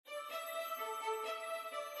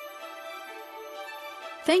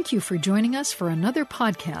Thank you for joining us for another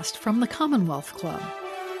podcast from the Commonwealth Club.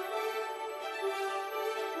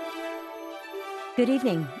 Good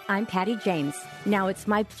evening. I'm Patty James. Now it's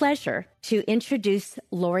my pleasure to introduce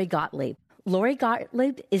Lori Gottlieb. Lori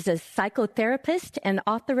Gottlieb is a psychotherapist and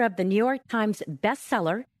author of the New York Times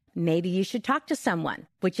bestseller, Maybe You Should Talk to Someone,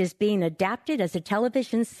 which is being adapted as a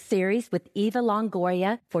television series with Eva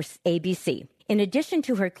Longoria for ABC. In addition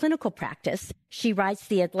to her clinical practice, she writes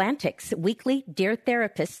The Atlantic's weekly Dear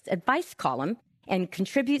Therapist advice column and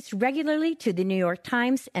contributes regularly to the New York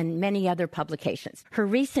Times and many other publications. Her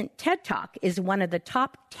recent TED Talk is one of the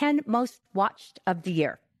top 10 most watched of the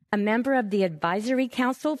year. A member of the Advisory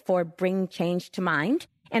Council for Bring Change to Mind,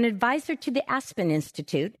 and advisor to the Aspen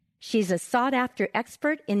Institute, she's a sought-after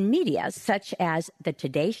expert in media such as The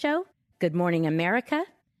Today Show, Good Morning America,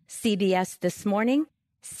 CBS This Morning,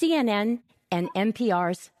 CNN, and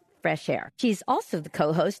NPR's Fresh Air. She's also the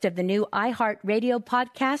co-host of the new iHeartRadio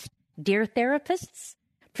podcast, Dear Therapists,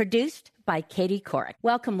 produced by Katie Couric.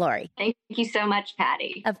 Welcome, Lori. Thank you so much,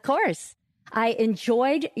 Patty. Of course. I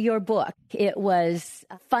enjoyed your book. It was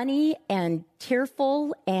funny and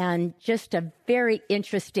tearful and just a very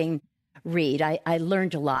interesting read. I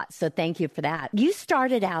learned a lot, so thank you for that. You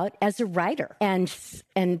started out as a writer and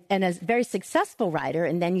a very successful writer,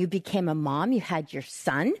 and then you became a mom. You had your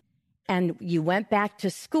son, and you went back to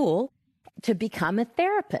school to become a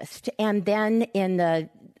therapist. And then in the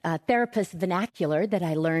therapist vernacular that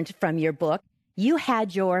I learned from your book, you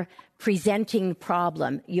had your presenting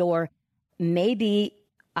problem, your maybe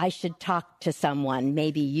I should talk to someone,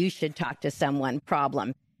 maybe you should talk to someone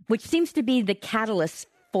problem, which seems to be the catalyst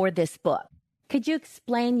for this book. Could you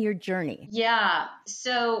explain your journey? Yeah.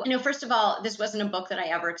 So, first of all, this wasn't a book that I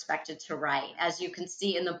ever expected to write. As you can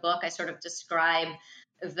see in the book, I sort of describe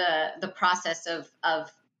the process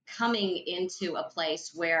of coming into a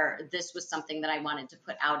place where this was something that I wanted to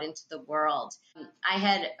put out into the world. I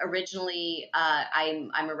had originally,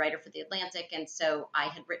 I'm a writer for The Atlantic, and so I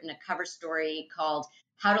had written a cover story called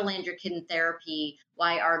How to Land Your Kid in Therapy,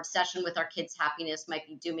 Why Our Obsession with Our Kids' Happiness Might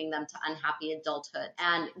Be Dooming Them to Unhappy Adulthood.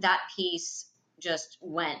 And that piece just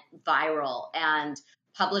went viral, and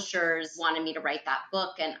publishers wanted me to write that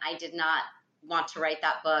book, and I did not want to write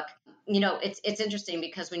that book. It's interesting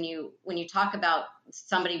because when you talk about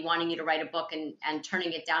somebody wanting you to write a book and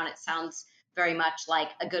turning it down, it sounds very much like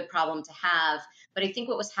a good problem to have. But I think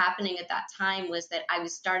what was happening at that time was that I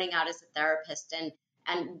was starting out as a therapist, and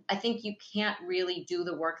I think you can't really do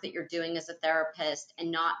the work that you're doing as a therapist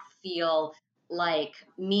and not feel like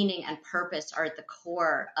meaning and purpose are at the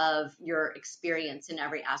core of your experience in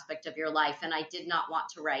every aspect of your life. And I did not want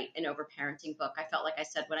to write an overparenting book. I felt like I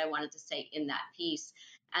said what I wanted to say in that piece.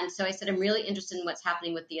 And so I said, I'm really interested in what's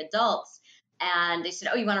happening with the adults. And they said,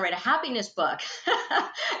 oh, you want to write a happiness book?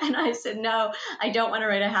 And I said, no, I don't want to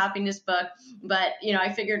write a happiness book. But,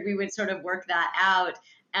 I figured we would sort of work that out.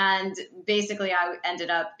 And basically, I ended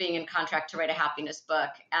up being in contract to write a happiness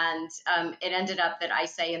book. And it ended up that I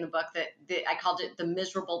say in the book that I called it the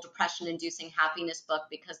miserable, depression-inducing happiness book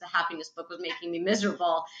because the happiness book was making me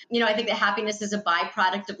miserable. I think that happiness is a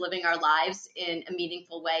byproduct of living our lives in a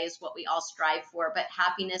meaningful way is what we all strive for. But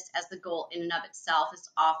happiness as the goal in and of itself is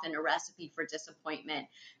often a recipe for disappointment.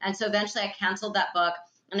 And so eventually I canceled that book.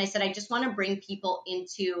 And I said, I just want to bring people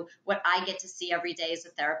into what I get to see every day as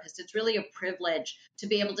a therapist. It's really a privilege to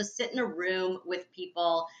be able to sit in a room with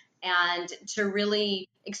people and to really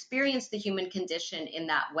experience the human condition in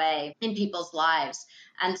that way in people's lives.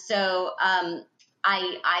 And so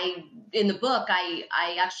I in the book,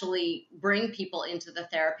 I actually bring people into the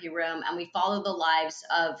therapy room and we follow the lives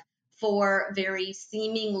of 4 very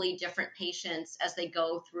seemingly different patients as they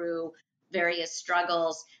go through various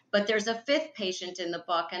struggles. But there's a 5th patient in the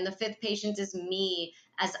book, and the 5th patient is me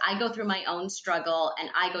as I go through my own struggle and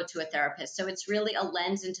I go to a therapist. So it's really a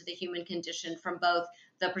lens into the human condition from both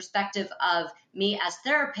the perspective of me as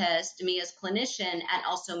therapist, me as clinician, and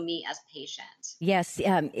also me as patient. Yes,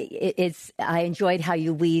 I enjoyed how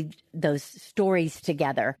you weave those stories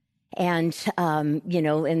together. And,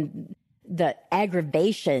 and the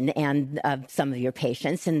aggravation and of some of your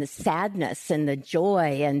patients and the sadness and the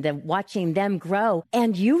joy and the watching them grow.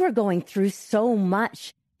 And you were going through so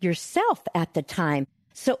much yourself at the time.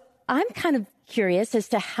 So I'm kind of curious as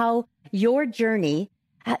to how your journey,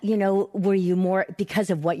 were you more because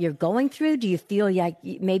of what you're going through? Do you feel like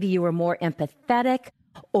maybe you were more empathetic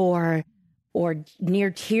or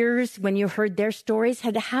near tears when you heard their stories?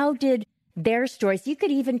 How did their stories, you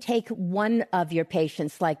could even take one of your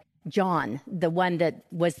patients like John, the one that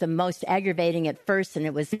was the most aggravating at first, and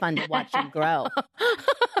it was fun to watch him grow.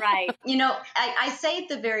 Right. I say at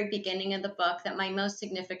the very beginning of the book that my most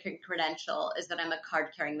significant credential is that I'm a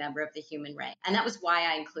card-carrying member of the human race. And that was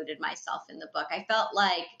why I included myself in the book. I felt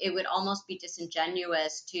like it would almost be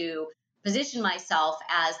disingenuous to position myself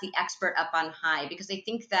as the expert up on high, because I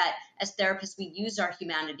think that as therapists, we use our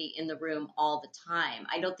humanity in the room all the time.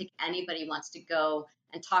 I don't think anybody wants to go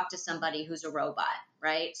and talk to somebody who's a robot,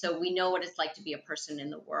 right? So we know what it's like to be a person in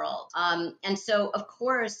the world. And so, of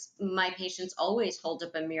course, my patients always hold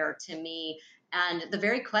up a mirror to me. And the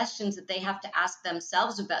very questions that they have to ask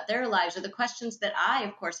themselves about their lives are the questions that I,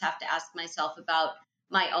 of course, have to ask myself about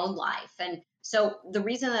my own life. And so the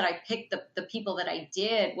reason that I picked the people that I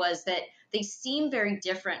did was that they seem very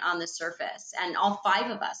different on the surface, and all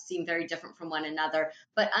 5 of us seem very different from one another.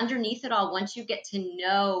 But underneath it all, once you get to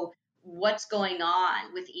know what's going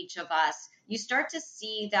on with each of us, you start to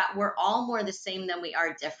see that we're all more the same than we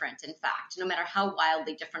are different, in fact, no matter how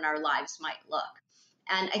wildly different our lives might look.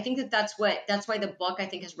 And I think that that's why the book, I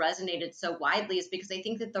think, has resonated so widely, is because I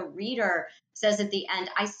think that the reader says at the end,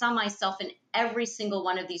 I saw myself in every single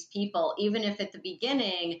one of these people, even if at the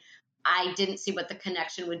beginning I didn't see what the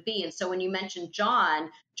connection would be. And so when you mentioned John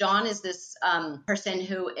is this person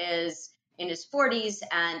who is in his 40s,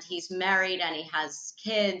 and he's married, and he has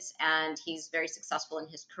kids, and he's very successful in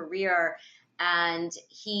his career, and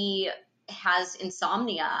he has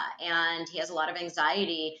insomnia, and he has a lot of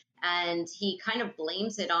anxiety, and he kind of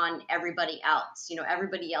blames it on everybody else.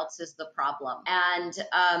 Everybody else is the problem. And,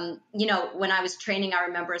 when I was training, I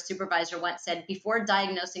remember a supervisor once said, before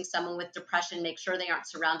diagnosing someone with depression, make sure they aren't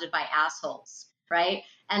surrounded by assholes, right?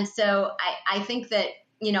 And so I think that,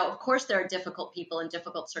 of course, there are difficult people in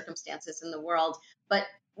difficult circumstances in the world, but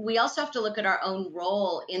we also have to look at our own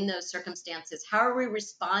role in those circumstances. How are we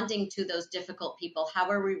responding to those difficult people? How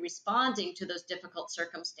are we responding to those difficult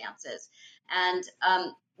circumstances? And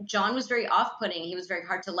John was very off-putting. He was very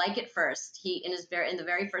hard to like at first. In the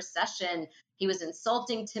very first session, he was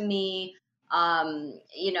insulting to me.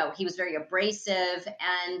 He was very abrasive,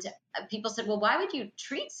 and people said, well, why would you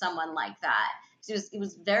treat someone like that? It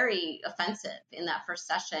was very offensive in that first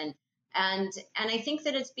session. And I think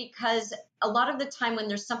that it's because a lot of the time when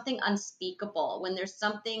there's something unspeakable, when there's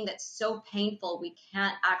something that's so painful, we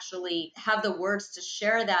can't actually have the words to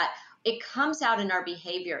share that, it comes out in our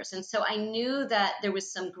behaviors. And so I knew that there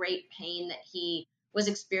was some great pain that he was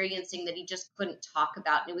experiencing that he just couldn't talk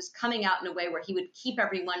about. And it was coming out in a way where he would keep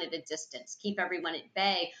everyone at a distance, keep everyone at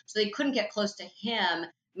bay, so they couldn't get close to him,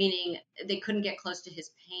 meaning they couldn't get close to his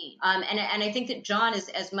pain. And I think that John is,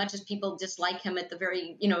 as much as people dislike him at the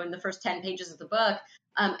very, in the first 10 pages of the book,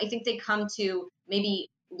 I think they come to maybe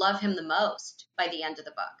love him the most by the end of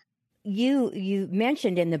the book. You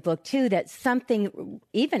mentioned in the book, too, that something,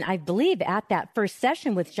 even I believe at that first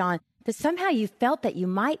session with John, that somehow you felt that you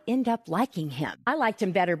might end up liking him. I liked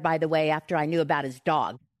him better, by the way, after I knew about his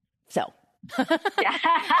dog. So.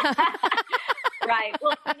 Right.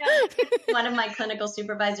 Well, one of my clinical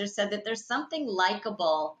supervisors said that there's something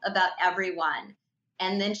likable about everyone.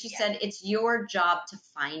 And then she said, it's your job to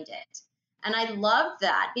find it. And I love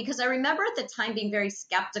that, because I remember at the time being very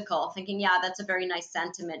skeptical, thinking, yeah, that's a very nice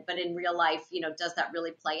sentiment, but in real life, does that really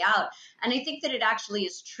play out? And I think that it actually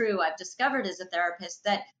is true. I've discovered as a therapist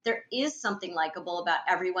that there is something likable about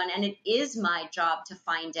everyone, and it is my job to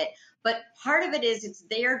find it. But part of it is it's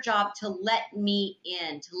their job to let me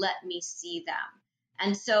in, to let me see them.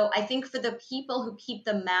 And so I think for the people who keep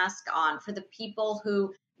the mask on, for the people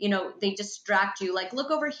who they distract you, like, look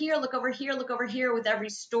over here, look over here, look over here with every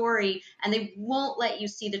story, and they won't let you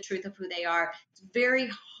see the truth of who they are. It's very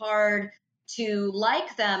hard to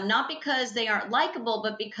like them, not because they aren't likable,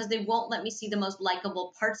 but because they won't let me see the most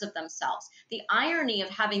likable parts of themselves. The irony of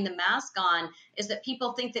having the mask on is that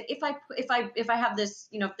people think that if I have this,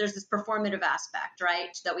 there's this performative aspect,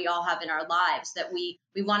 right, that we all have in our lives, that we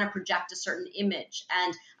want to project a certain image.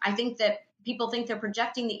 And I think that people think they're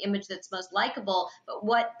projecting the image that's most likable, but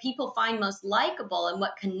what people find most likable and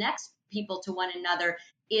what connects people to one another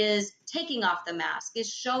is taking off the mask,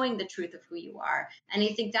 is showing the truth of who you are. And I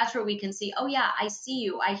think that's where we can see, oh yeah, I see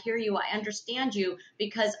you, I hear you, I understand you,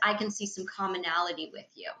 because I can see some commonality with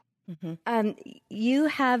you. Mm-hmm. You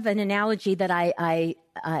have an analogy that I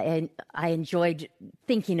enjoyed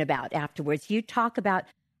thinking about afterwards. You talk about,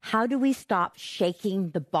 how do we stop shaking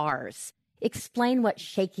the bars? Explain what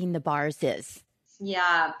shaking the bars is.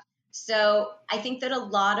 Yeah. So I think that a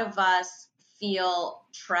lot of us feel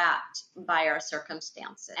trapped by our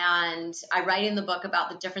circumstances. And I write in the book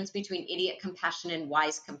about the difference between idiot compassion and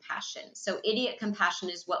wise compassion. So idiot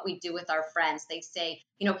compassion is what we do with our friends. They say,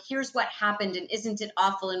 here's what happened and isn't it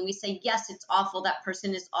awful? And we say, yes, it's awful. That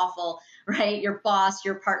person is awful, right? Your boss,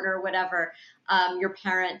 your partner, whatever, your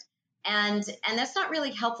parent. And that's not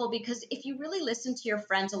really helpful, because if you really listen to your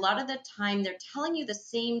friends, a lot of the time they're telling you the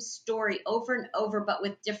same story over and over, but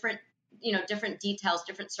with different details,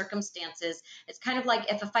 different circumstances. It's kind of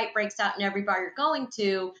like if a fight breaks out in every bar you're going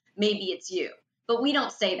to, maybe it's you. But we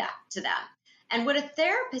don't say that to them. And what a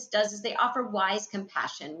therapist does is they offer wise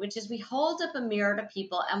compassion, which is we hold up a mirror to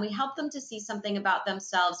people and we help them to see something about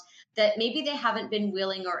themselves that maybe they haven't been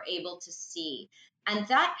willing or able to see. And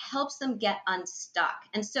that helps them get unstuck.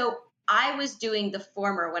 And so I was doing the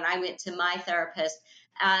former when I went to my therapist,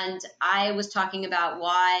 and I was talking about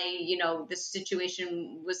why, this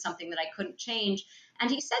situation was something that I couldn't change.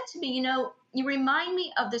 And he said to me, you remind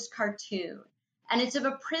me of this cartoon, and it's of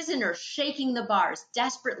a prisoner shaking the bars,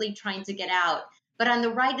 desperately trying to get out. But on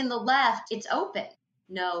the right and the left, it's open,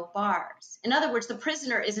 no bars. In other words, the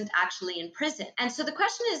prisoner isn't actually in prison. And so the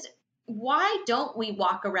question is, why don't we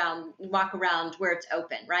walk around where it's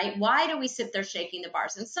open, right? Why do we sit there shaking the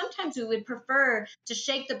bars? And sometimes we would prefer to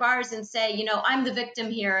shake the bars and say, I'm the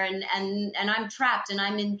victim here and I'm trapped and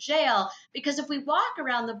I'm in jail. Because if we walk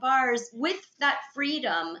around the bars, with that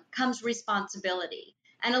freedom comes responsibility.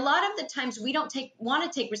 And a lot of the times we don't want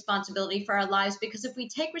to take responsibility for our lives, because if we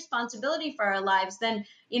take responsibility for our lives, then,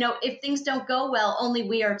 if things don't go well, only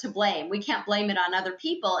we are to blame. We can't blame it on other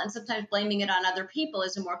people. And sometimes blaming it on other people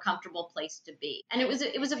is a more comfortable place to be. And it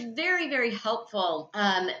was a very, very helpful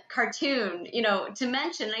cartoon, to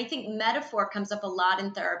mention. I think metaphor comes up a lot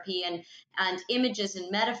in therapy, and images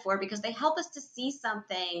and metaphor, because they help us to see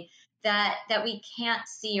something that we can't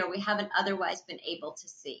see or we haven't otherwise been able to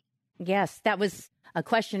see. Yes, that was a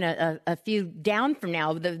question a few down from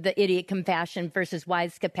now, the idiot compassion versus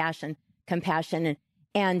wise compassion.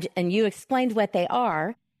 And you explained what they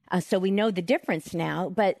are, so we know the difference now.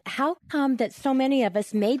 But how come that so many of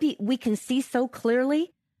us, maybe we can see so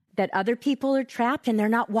clearly that other people are trapped and they're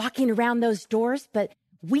not walking around those doors, but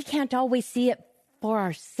we can't always see it for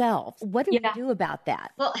ourselves? What do we do about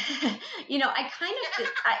that? Well,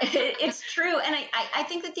 it's true. And I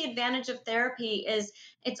think that the advantage of therapy is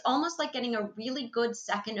it's almost like getting a really good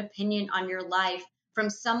second opinion on your life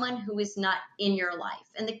from someone who is not in your life.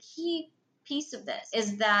 And the key piece of this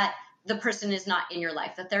is that the person is not in your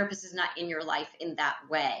life. The therapist is not in your life in that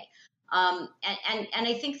way. And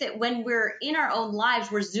I think that when we're in our own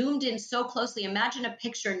lives, we're zoomed in so closely. Imagine a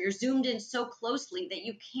picture and you're zoomed in so closely that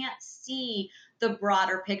you can't see the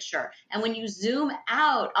broader picture. And when you zoom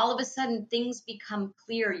out, all of a sudden things become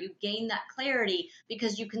clear. You gain that clarity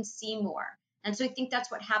because you can see more. And so I think that's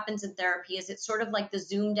what happens in therapy, is it's sort of like the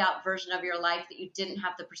zoomed out version of your life that you didn't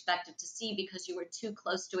have the perspective to see because you were too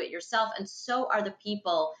close to it yourself. And so are the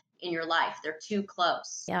people in your life. They're too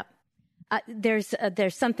close. Yep. There's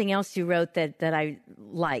something else you wrote that I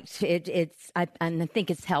liked. And I think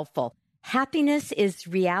it's helpful. Happiness is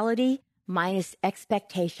reality minus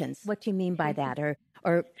expectations. What do you mean by that?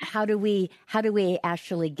 Or how do we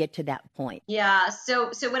actually get to that point? Yeah.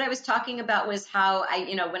 So what I was talking about was how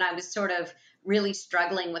when I was sort of really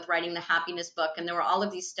struggling with writing the happiness book, and there were all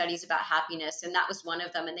of these studies about happiness, and that was one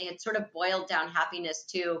of them. And they had sort of boiled down happiness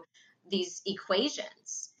to these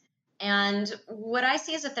equations. And what I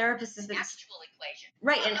see as a therapist is that actual equation.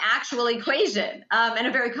 Right, an actual equation, and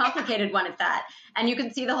a very complicated one at that. And you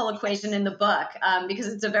can see the whole equation in the book because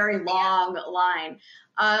it's a very long line.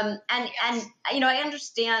 And I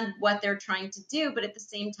understand what they're trying to do, but at the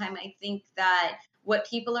same time, I think that what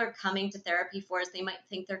people are coming to therapy for is they might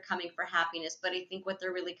think they're coming for happiness, but I think what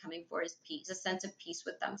they're really coming for is peace, a sense of peace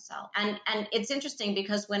with themselves. And it's interesting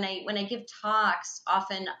because when I give talks,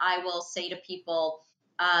 often I will say to people,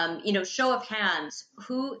 show of hands,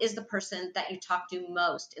 who is the person that you talk to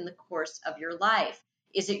most in the course of your life?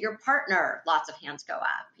 Is it your partner? Lots of hands go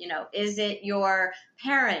up. Is it your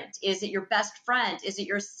parent? Is it your best friend? Is it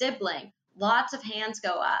your sibling? Lots of hands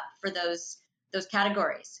go up for those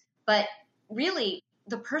categories. But really,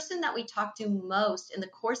 the person that we talk to most in the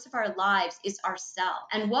course of our lives is ourselves.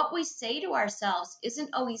 And what we say to ourselves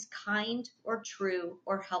isn't always kind or true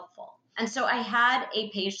or helpful. And so I had a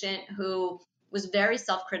patient who was very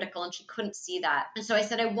self-critical and she couldn't see that. And so I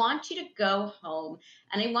said, I want you to go home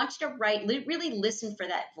and I want you to really listen for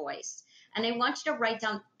that voice. And I want you to write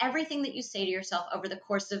down everything that you say to yourself over the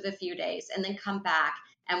course of a few days and then come back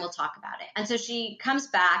and we'll talk about it. And so she comes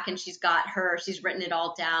back and she's written it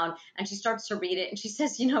all down and she starts to read it. And she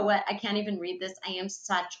says, you know what? I can't even read this. I am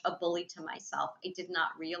such a bully to myself. I did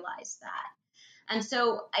not realize that. And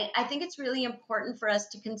so I think it's really important for us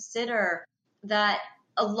to consider that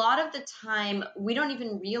a lot of the time we don't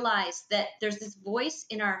even realize that there's this voice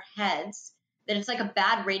in our heads, that it's like a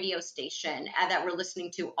bad radio station that we're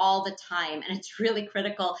listening to all the time. And it's really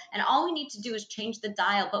critical. And all we need to do is change the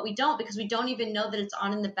dial, but we don't, because we don't even know that it's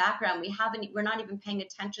on in the background. We're not even paying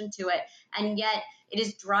attention to it. And yet it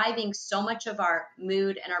is driving so much of our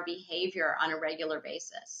mood and our behavior on a regular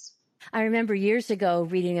basis. I remember years ago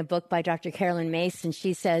reading a book by Dr. Carolyn Myss, and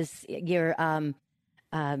she says your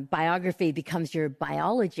biography becomes your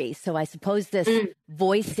biology. So I suppose this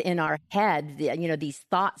voice in our head, these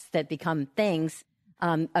thoughts that become things,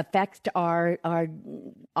 affect our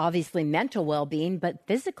obviously mental well-being, but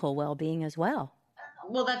physical well-being as well.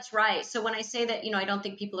 Well, that's right. So when I say that, I don't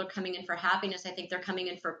think people are coming in for happiness, I think they're coming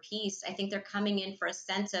in for peace. I think they're coming in for a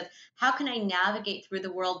sense of how can I navigate through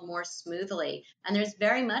the world more smoothly? And there's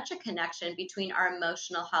very much a connection between our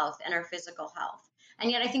emotional health and our physical health.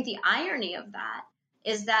 And yet I think the irony of that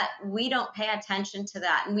is that we don't pay attention to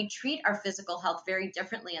that, and we treat our physical health very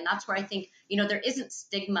differently. And that's where I think, there isn't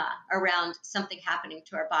stigma around something happening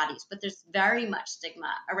to our bodies, but there's very much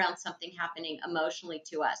stigma around something happening emotionally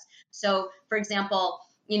to us. So, for example,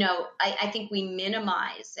 I think we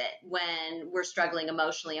minimize it when we're struggling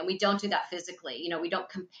emotionally, and we don't do that physically. We don't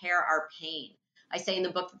compare our pain. I say in the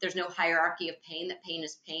book that there's no hierarchy of pain, that pain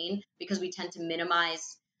is pain, because we tend to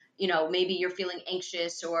minimize. Maybe you're feeling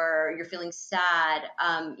anxious or you're feeling sad.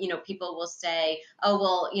 People will say, oh,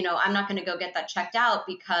 well, I'm not going to go get that checked out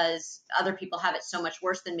because other people have it so much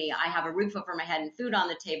worse than me. I have a roof over my head and food on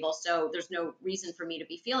the table, so there's no reason for me to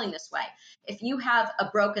be feeling this way. If you have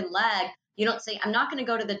a broken leg, you don't say, I'm not going to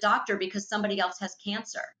go to the doctor because somebody else has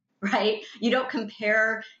cancer, right? You don't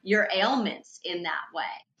compare your ailments in that way.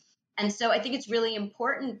 And so I think it's really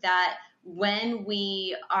important that when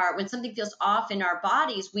something feels off in our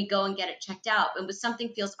bodies, we go and get it checked out. And when something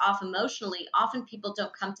feels off emotionally, often people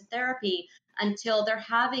don't come to therapy until they're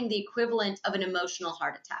having the equivalent of an emotional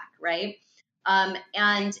heart attack, right?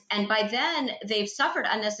 And by then they've suffered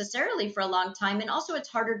unnecessarily for a long time. And also it's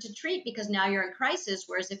harder to treat because now you're in crisis.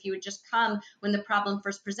 Whereas if you had just come when the problem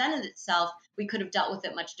first presented itself, we could have dealt with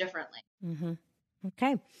it much differently. Mm-hmm.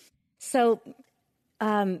 Okay. So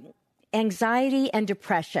anxiety and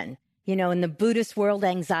depression. In the Buddhist world,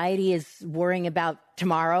 anxiety is worrying about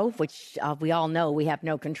tomorrow, which we all know we have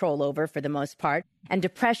no control over for the most part. And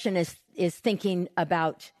depression is thinking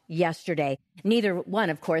about yesterday. Neither one,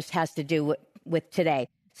 of course, has to do with today.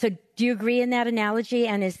 So do you agree in that analogy?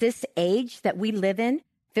 And is this age that we live in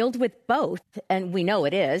filled with both, and we know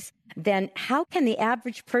it is, then how can the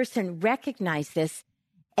average person recognize this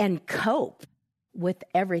and cope with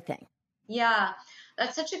everything? Yeah,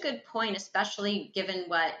 that's such a good point, especially given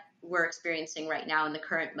what we're experiencing right now in the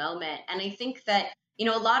current moment. And I think that, a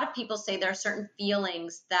lot of people say there are certain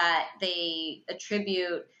feelings that they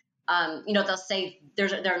attribute, they'll say there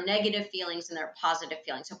are negative feelings and there are positive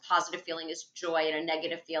feelings. So positive feeling is joy and a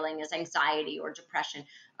negative feeling is anxiety or depression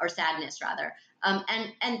or sadness rather.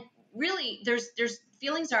 And really there's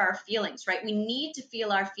feelings are our feelings, right? We need to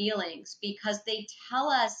feel our feelings because they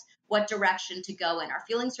tell us what direction to go in. Our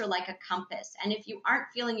feelings are like a compass. And if you aren't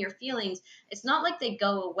feeling your feelings, it's not like they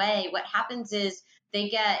go away. What happens is they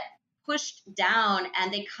get pushed down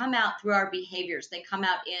and they come out through our behaviors. They come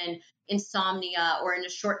out in insomnia or in a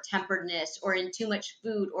short-temperedness or in too much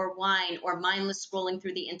food or wine or mindless scrolling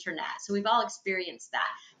through the internet. So we've all experienced that.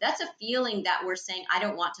 That's a feeling that we're saying, I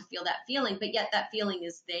don't want to feel that feeling, but yet that feeling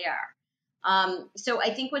is there. So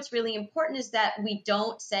I think what's really important is that we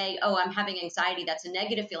don't say, oh, I'm having anxiety. That's a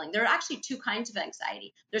negative feeling. There are actually two kinds of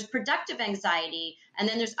anxiety. There's productive anxiety, and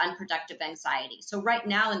then there's unproductive anxiety. So right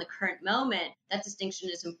now in the current moment, that distinction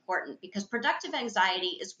is important because productive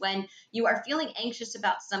anxiety is when you are feeling anxious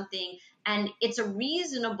about something and it's a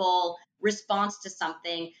reasonable response to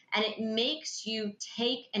something and it makes you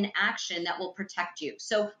take an action that will protect you.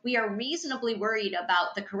 So we are reasonably worried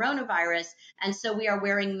about the coronavirus, and so we are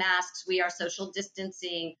wearing masks, we are social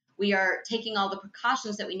distancing, we are taking all the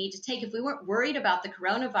precautions that we need to take. If we weren't worried about the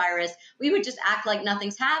coronavirus, we would just act like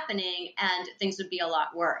nothing's happening and things would be a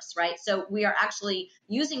lot worse, right? So we are actually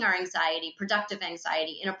using our anxiety, productive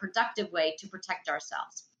anxiety, in a productive way to protect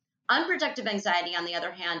ourselves. Unproductive anxiety, on the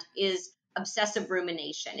other hand, is obsessive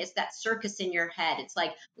rumination. It's that circus in your head. It's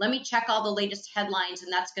like, let me check all the latest headlines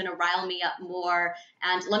and that's going to rile me up more.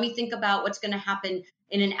 And let me think about what's going to happen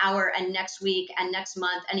in an hour and next week and next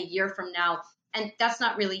month and a year from now. And that's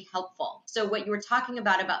not really helpful. So what you were talking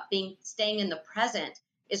about staying in the present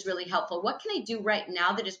is really helpful. What can I do right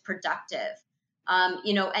now that is productive?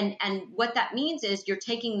 And what that means is you're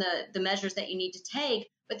taking the measures that you need to take,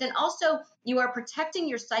 but then also you are protecting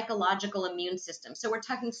your psychological immune system. So we're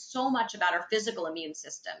talking so much about our physical immune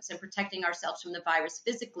systems and protecting ourselves from the virus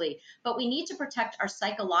physically, but we need to protect our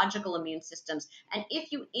psychological immune systems. And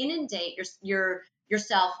if you inundate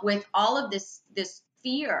yourself with all of this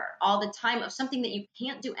fear all the time of something that you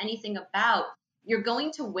can't do anything about, you're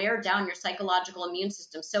going to wear down your psychological immune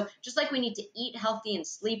system. So just like we need to eat healthy and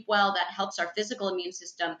sleep well, that helps our physical immune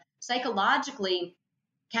system. Psychologically,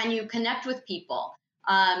 can you connect with people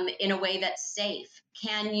in a way that's safe?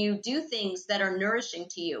 Can you do things that are nourishing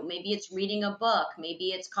to you? Maybe it's reading a book. Maybe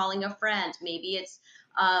it's calling a friend. Maybe it's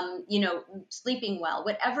sleeping well,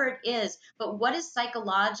 whatever it is. But what is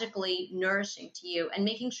psychologically nourishing to you? And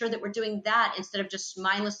making sure that we're doing that instead of just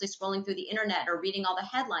mindlessly scrolling through the internet or reading all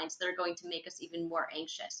the headlines that are going to make us even more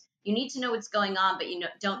anxious. You need to know what's going on, but you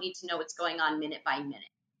don't need to know what's going on minute by minute.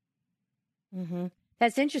 Mm-hmm.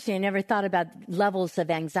 That's interesting. I never thought about levels of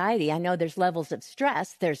anxiety. I know there's levels of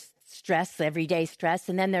stress. There's stress, everyday stress,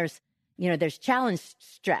 and then there's challenge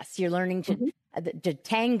stress. You're learning to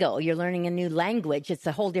tango. You're learning a new language. It's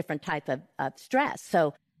a whole different type of stress.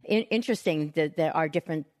 So interesting that there are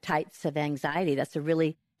different types of anxiety. That's a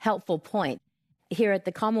really helpful point. Here at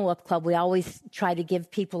the Commonwealth Club, we always try to give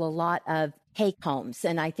people a lot of take-homes,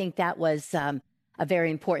 and I think that was a very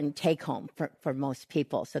important take-home for most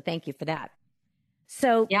people. So thank you for that.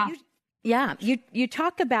 So you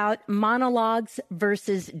talk about monologues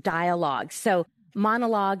versus dialogues. So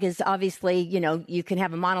monologue is obviously, you can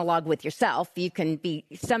have a monologue with yourself. You can be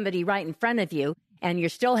somebody right in front of you and you're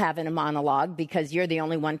still having a monologue because you're the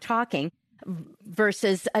only one talking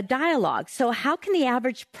versus a dialogue. So how can the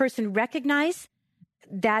average person recognize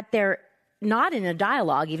that they're not in a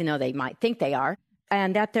dialogue, even though they might think they are,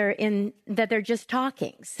 and that they're just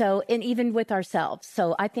talking? So, and even with ourselves.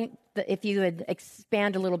 So I think that if you would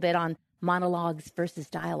expand a little bit on monologues versus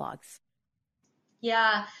dialogues.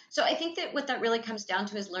 Yeah. So I think that what that really comes down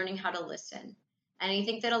to is learning how to listen. And I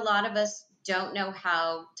think that a lot of us don't know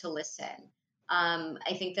how to listen.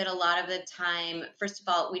 I think that a lot of the time, first of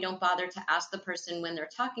all, we don't bother to ask the person when they're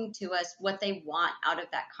talking to us what they want out of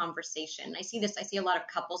that conversation. I see a lot of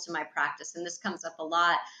couples in my practice, and this comes up a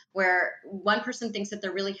lot, where one person thinks that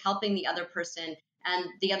they're really helping the other person, and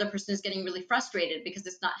the other person is getting really frustrated because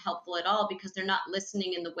it's not helpful at all, because they're not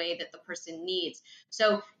listening in the way that the person needs.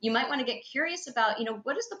 So you might want to get curious about,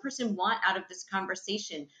 what does the person want out of this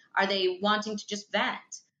conversation? Are they wanting to just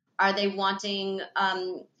vent? Are they wanting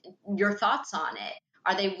your thoughts on it?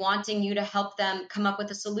 Are they wanting you to help them come up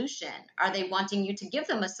with a solution? Are they wanting you to give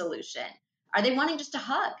them a solution? Are they wanting just a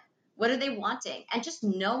hug? What are they wanting? And just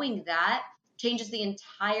knowing that changes the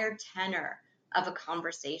entire tenor of a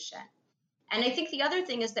conversation. And I think the other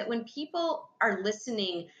thing is that when people are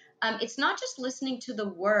listening, it's not just listening to the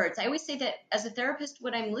words. I always say that as a therapist,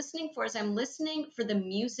 what I'm listening for is I'm listening for the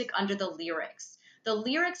music under the lyrics. The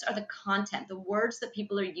lyrics are the content, the words that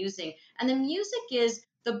people are using. And the music is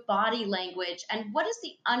the body language and what is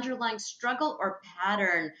the underlying struggle or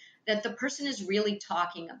pattern that the person is really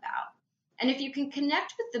talking about. And if you can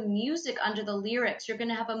connect with the music under the lyrics, you're going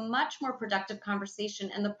to have a much more productive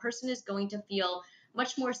conversation, and the person is going to feel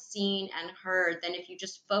much more seen and heard than if you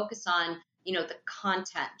just focus on, the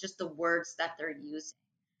content, just the words that they're using.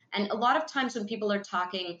 And a lot of times when people are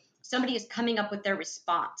talking, somebody is coming up with their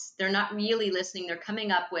response. They're not really listening. They're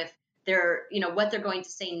coming up with their, what they're going to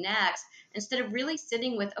say next, instead of really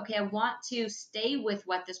sitting with, okay, I want to stay with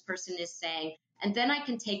what this person is saying, and then I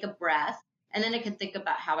can take a breath, and then I can think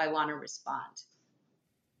about how I want to respond.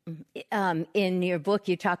 In your book,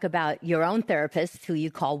 you talk about your own therapist, who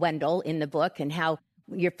you call Wendell in the book, and how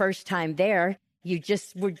your first time there, you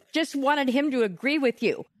just wanted him to agree with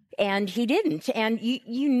you. And he didn't. And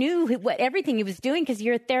you knew everything he was doing because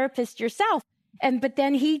you're a therapist yourself. But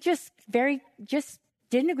then he just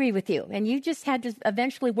didn't agree with you. And you just had to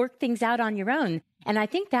eventually work things out on your own. And I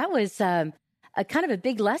think that was a kind of a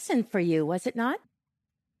big lesson for you, was it not?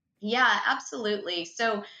 Yeah, absolutely.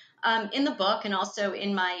 So in the book and also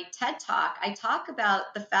in my TED Talk, I talk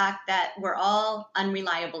about the fact that we're all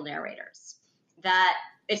unreliable narrators. That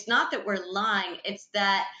it's not that we're lying, it's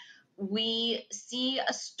that we see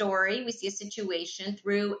a story, we see a situation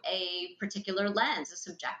through a particular lens, a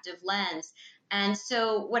subjective lens. And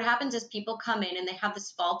so what happens is people come in and they have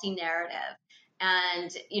this faulty narrative. And,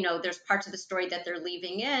 there's parts of the story that they're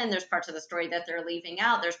leaving in, there's parts of the story that they're leaving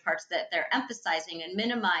out, there's parts that they're emphasizing and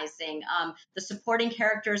minimizing. The supporting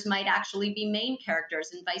characters might actually be main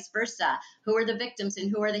characters and vice versa. Who are the victims and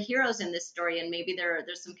who are the heroes in this story? And maybe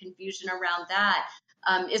there's some confusion around that.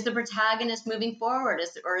 Is the protagonist moving forward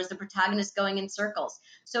or is the protagonist going in circles?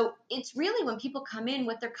 So it's really when people come in,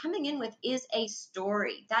 what they're coming in with is a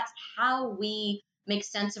story. That's how we make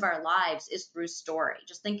sense of our lives is through story.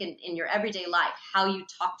 Just think in your everyday life, how you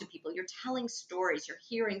talk to people, you're telling stories, you're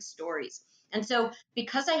hearing stories. And so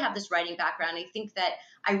because I have this writing background, I think that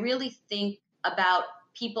I really think about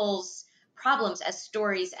people's problems as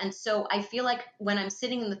stories. And so I feel like when I'm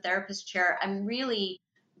sitting in the therapist chair, I'm really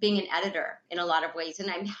being an editor in a lot of ways. And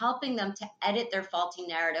I'm helping them to edit their faulty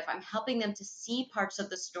narrative. I'm helping them to see parts of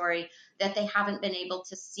the story that they haven't been able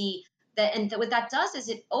to see. What that does is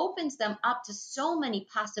it opens them up to so many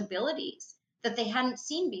possibilities that they hadn't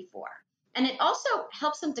seen before. And it also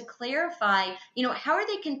helps them to clarify, how are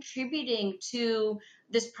they contributing to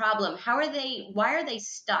this problem? Why are they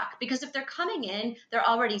stuck? Because if they're coming in, they're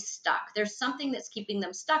already stuck. There's something that's keeping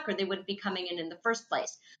them stuck, or they wouldn't be coming in the first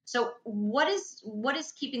place. So what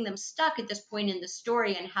is keeping them stuck at this point in the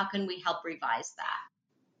story, and how can we help revise that?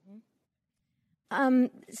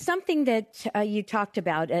 Something that you talked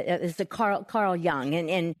about is the Carl Jung,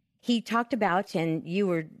 and he talked about, and you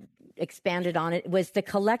were expanded on it, was the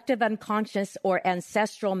collective unconscious or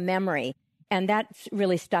ancestral memory. And that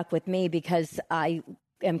really stuck with me because I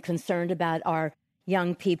am concerned about our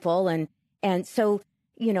young people. And so,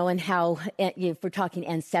 and how, if we're talking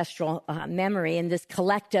ancestral memory and this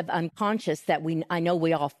collective unconscious that I know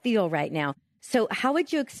we all feel right now. So how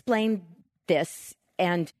would you explain this?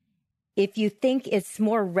 And if you think it's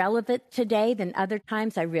more relevant today than other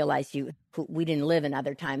times, I realize we didn't live in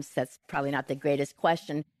other times. That's probably not the greatest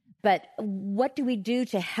question. But what do we do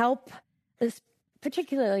to help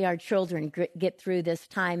particularly our children get through this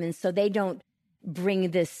time, and so they don't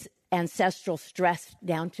bring this ancestral stress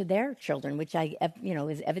down to their children, which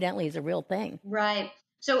is evidently is a real thing. Right.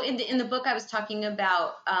 So in the book, I was talking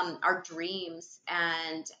about our dreams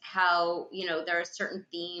and how there are certain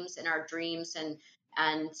themes in our dreams, and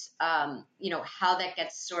how that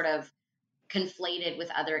gets sort of conflated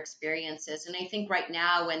with other experiences. And I think right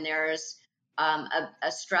now, when there's a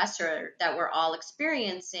stressor that we're all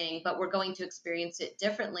experiencing, but we're going to experience it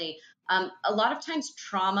differently. A lot of times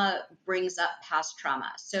trauma brings up past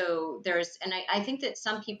trauma. So I think that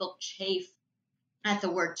some people chafe at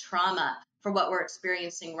the word trauma for what we're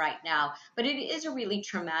experiencing right now, but it is a really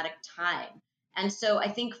traumatic time. And so I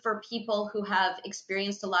think for people who have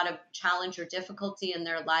experienced a lot of challenge or difficulty in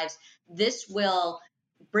their lives, this will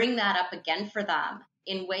bring that up again for them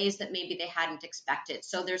in ways that maybe they hadn't expected.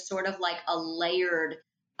 So there's sort of like a layered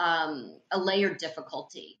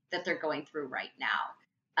difficulty that they're going through right now.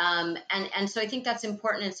 And so I think that's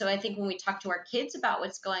important. And so I think when we talk to our kids about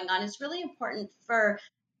what's going on, it's really important for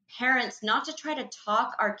parents not to try to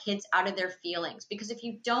talk our kids out of their feelings, because if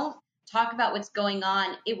you don't talk about what's going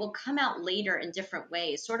on, it will come out later in different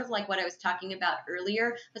ways, sort of like what I was talking about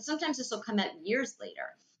earlier, but sometimes this will come out years later.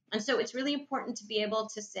 And so it's really important to be able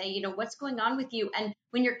to say, what's going on with you? And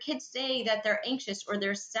when your kids say that they're anxious or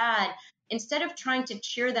they're sad, instead of trying to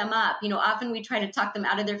cheer them up, often we try to talk them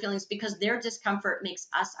out of their feelings because their discomfort makes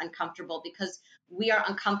us uncomfortable, because we are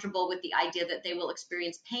uncomfortable with the idea that they will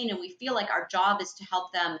experience pain. And we feel like our job is to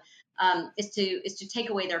help them, is to take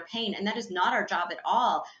away their pain. And that is not our job at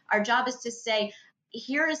all. Our job is to say,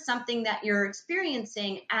 here is something that you're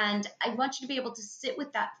experiencing, and I want you to be able to sit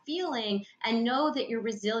with that feeling and know that you're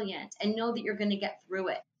resilient and know that you're going to get through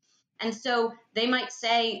it. And so they might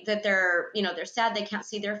say that they're sad they can't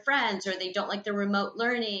see their friends, or they don't like the remote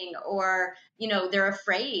learning, or, they're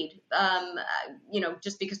afraid,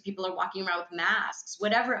 just because people are walking around with masks,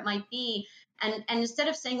 whatever it might be. And instead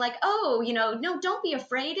of saying like, oh, no, don't be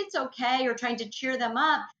afraid, it's okay, or trying to cheer them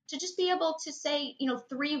up, to just be able to say,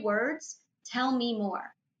 3 words, tell me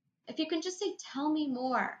more. If you can just say, tell me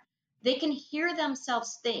more, they can hear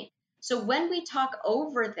themselves think. So when we talk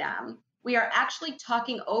over them, we are actually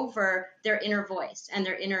talking over their inner voice and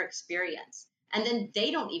their inner experience. And then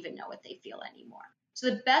they don't even know what they feel anymore. So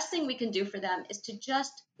the best thing we can do for them is to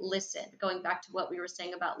just listen, going back to what we were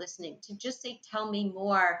saying about listening, to just say, tell me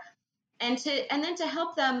more. And then to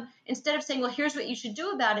help them, instead of saying, well, here's what you should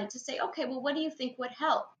do about it, to say, okay, well, what do you think would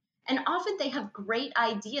help? And often they have great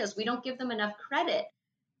ideas. We don't give them enough credit.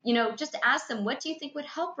 Just ask them, what do you think would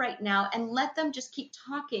help right now? And let them just keep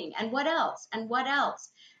talking. And what else? And what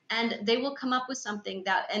else? And they will come up with something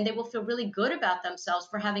and they will feel really good about themselves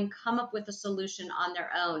for having come up with a solution on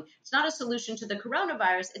their own. It's not a solution to the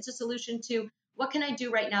coronavirus. It's a solution to, what can I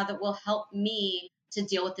do right now that will help me to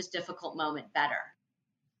deal with this difficult moment better?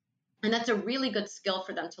 And that's a really good skill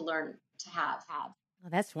for them to learn to have. Oh,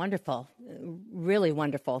 that's wonderful. Really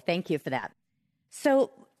wonderful. Thank you for that.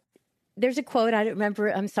 So there's a quote, I don't remember,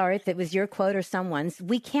 I'm sorry if it was your quote or someone's,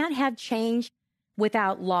 we can't have change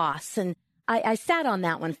without loss. And I sat on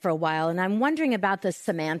that one for a while, and I'm wondering about the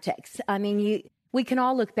semantics. I mean, we can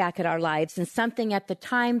all look back at our lives and something at the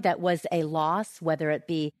time that was a loss, whether it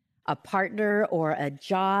be a partner or a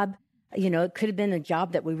job. It could have been a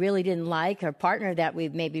job that we really didn't like, or a partner that we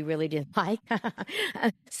maybe really didn't like.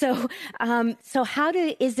 So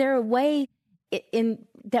is there a way in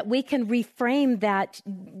that we can reframe that?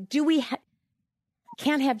 Do we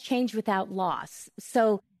can't have change without loss?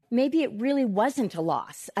 So maybe it really wasn't a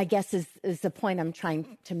loss, I guess is the point I'm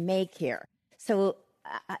trying to make here. So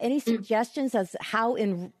any suggestions as how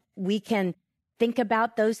we can think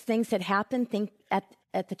about those things that happen, think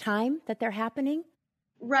at the time that they're happening?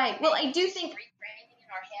 Right. Well, I do think reframing in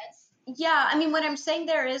our heads. Yeah. I mean, what I'm saying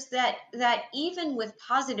there is that even with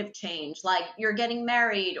positive change, like you're getting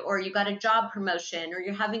married or you got a job promotion or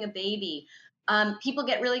you're having a baby, people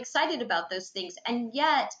get really excited about those things. And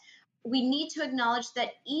yet we need to acknowledge that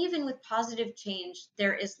even with positive change,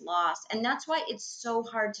 there is loss. And that's why it's so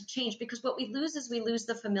hard to change, because what we lose is we lose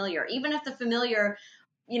the familiar, even if the familiar,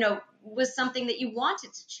 was something that you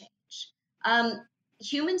wanted to change.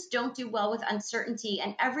 Humans don't do well with uncertainty.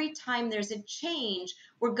 And every time there's a change,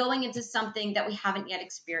 we're going into something that we haven't yet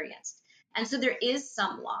experienced. And so there is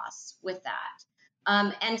some loss with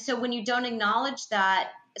that. And so when you don't acknowledge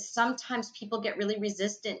that, sometimes people get really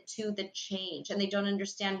resistant to the change and they don't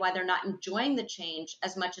understand why they're not enjoying the change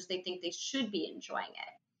as much as they think they should be enjoying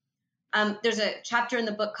it. There's a chapter in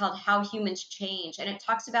the book called How Humans Change, and it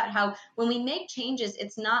talks about how when we make changes,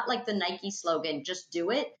 it's not like the Nike slogan, just do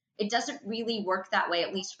it. It doesn't really work that way,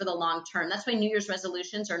 at least for the long term. That's why New Year's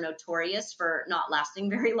resolutions are notorious for not lasting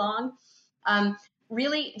very long.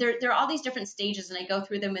 Really, there are all these different stages, and I go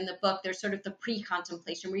through them in the book. There's sort of the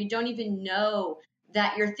pre-contemplation where you don't even know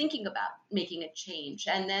that you're thinking about making a change.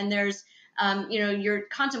 And then there's, your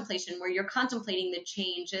contemplation where you're contemplating the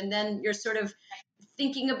change. And then you're sort of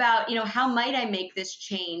thinking about, how might I make this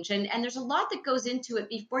change? And there's a lot that goes into it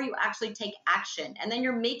before you actually take action. And then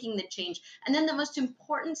you're making the change. And then the most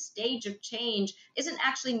important stage of change isn't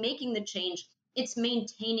actually making the change. It's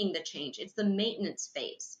maintaining the change. It's the maintenance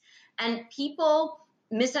phase. And people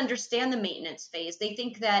misunderstand the maintenance phase. They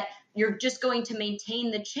think that you're just going to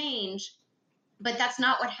maintain the change, but that's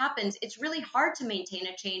not what happens. It's really hard to maintain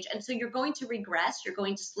a change. And so you're going to regress, you're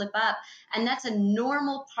going to slip up. And that's a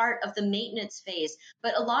normal part of the maintenance phase.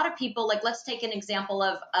 But a lot of people, like, let's take an example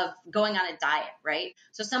of going on a diet, right?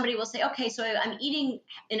 So somebody will say, okay, so I'm eating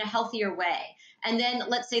in a healthier way. And then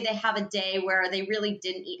let's say they have a day where they really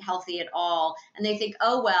didn't eat healthy at all. And they think,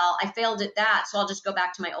 oh, well, I failed at that, so I'll just go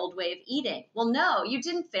back to my old way of eating. Well, no, you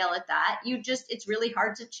didn't fail at that. It's really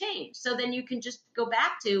hard to change. So then you can just go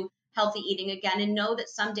back to healthy eating again and know that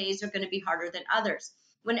some days are going to be harder than others.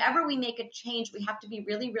 Whenever we make a change, we have to be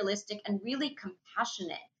really realistic and really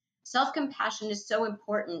compassionate. Self-compassion is so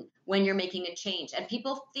important when you're making a change. And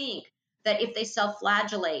people think that if they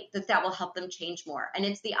self-flagellate, that will help them change more. And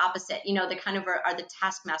it's the opposite. They kind of are the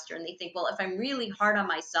taskmaster, and they think, well, if I'm really hard on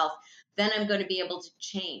myself, then I'm going to be able to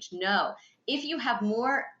change. No, if you have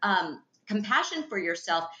more compassion for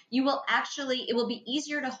yourself, it will be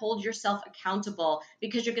easier to hold yourself accountable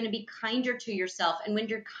because you're going to be kinder to yourself. And when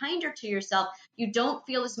you're kinder to yourself, you don't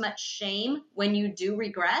feel as much shame when you do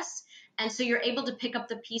regress. And so you're able to pick up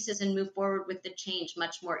the pieces and move forward with the change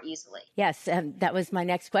much more easily. Yes, that was my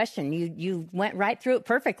next question. You went right through it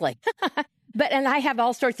perfectly. And I have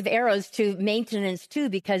all sorts of arrows to maintenance too,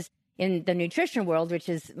 because in the nutrition world, which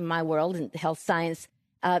is my world in health science,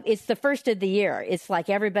 it's the first of the year. It's like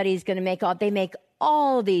everybody's going to they make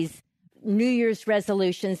all these New Year's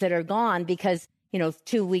resolutions that are gone because,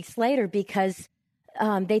 2 weeks later, because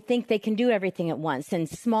they think they can do everything at once. And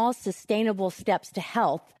small, sustainable steps to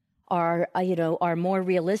health are more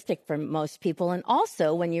realistic for most people. And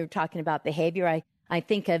also, when you're talking about behavior, I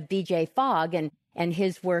think of BJ Fogg and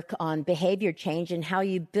his work on behavior change and how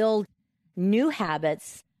you build new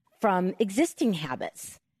habits from existing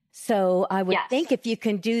habits. So I would think if you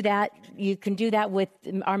can do that with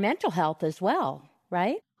our mental health as well,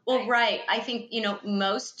 right? Well, right. I think,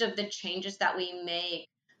 most of the changes that we make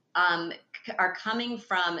are coming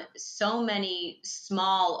from so many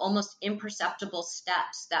small, almost imperceptible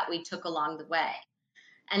steps that we took along the way.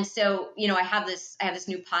 And so, I have this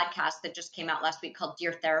new podcast that just came out last week called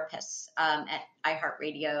Dear Therapists at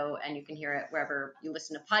iHeartRadio, and you can hear it wherever you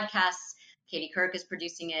listen to podcasts. Katie Couric is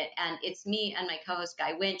producing it, and it's me and my co-host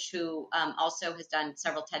Guy Winch, who also has done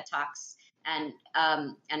several TED Talks and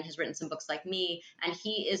has written some books like me. And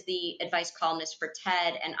he is the advice columnist for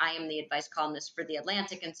TED, and I am the advice columnist for The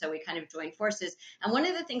Atlantic. And so we kind of join forces. And one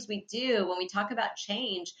of the things we do when we talk about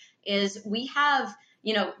change is we have,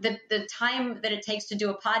 the time that it takes to do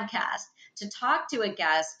a podcast, to talk to a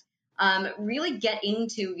guest. really get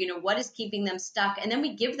into, what is keeping them stuck. And then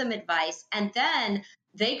we give them advice, and then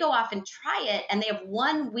they go off and try it, and they have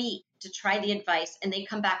 1 week to try the advice, and they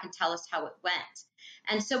come back and tell us how it went.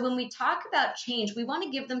 And so when we talk about change, we want to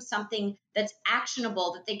give them something that's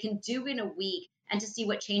actionable that they can do in a week and to see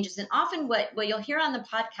what changes. And often what you'll hear on the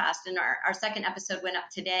podcast, and our second episode went up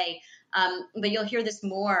today, but you'll hear this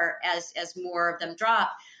more as more of them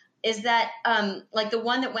drop, is that like the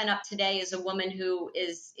one that went up today is a woman who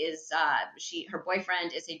her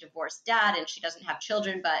boyfriend is a divorced dad, and she doesn't have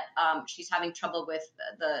children, but she's having trouble with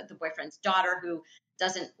the boyfriend's daughter, who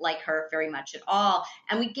doesn't like her very much at all.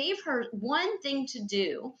 And we gave her one thing to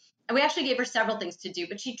do, and we actually gave her several things to do,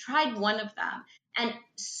 but she tried one of them. And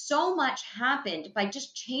so much happened by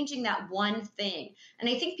just changing that one thing. And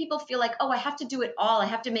I think people feel like, oh, I have to do it all. I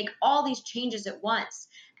have to make all these changes at once.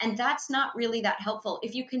 And that's not really that helpful.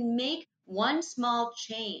 If you can make one small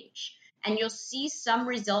change and you'll see some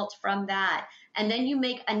result from that, and then you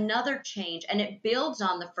make another change and it builds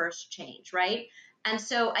on the first change, right? And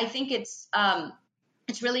so I think it's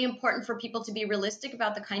really important for people to be realistic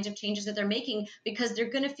about the kinds of changes that they're making, because they're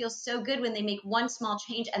going to feel so good when they make one small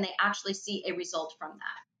change and they actually see a result from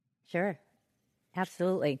that. Sure.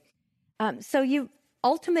 Absolutely. So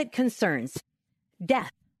ultimate concerns: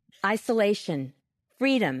 death, isolation,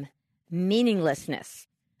 freedom, meaninglessness.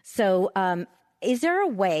 So is there a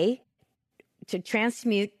way to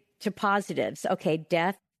transmute to positives? Okay,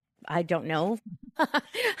 death, I don't know.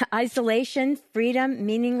 Isolation, freedom,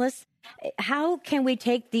 meaningless. How can we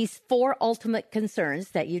take these 4 ultimate concerns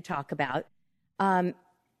that you talk about?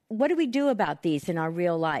 What do we do about these in our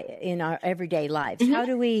real life, in our everyday lives? Mm-hmm.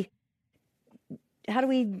 How do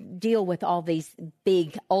we deal with all these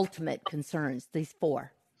big ultimate concerns, these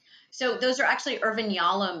 4? So those are actually Irvin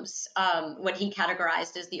Yalom's, what he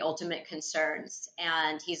categorized as the ultimate concerns.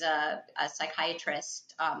 And he's a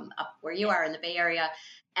psychiatrist up where you are in the Bay Area.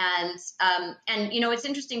 And it's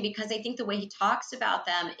interesting because I think the way he talks about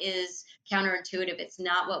them is counterintuitive. It's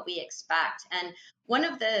not what we expect. And one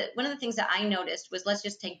of the things that I noticed was, let's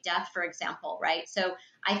just take death, for example, right? So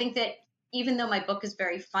I think that even though my book is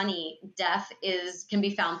very funny, death can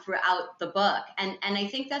be found throughout the book. And I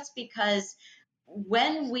think that's because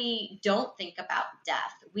when we don't think about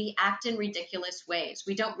death, we act in ridiculous ways.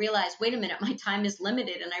 We don't realize, wait a minute, my time is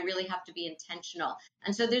limited and I really have to be intentional.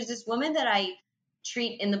 And so there's this woman that I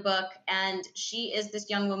treat in the book, and she is this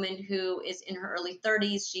young woman who is in her early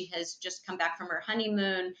 30s. She has just come back from her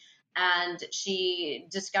honeymoon, and she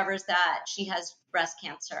discovers that she has breast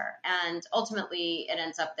cancer. And ultimately, it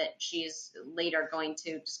ends up that she's later going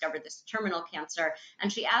to discover this terminal cancer.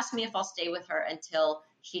 And she asked me if I'll stay with her until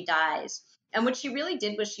she dies. And what she really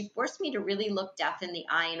did was she forced me to really look death in the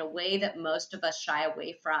eye in a way that most of us shy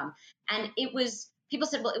away from. And people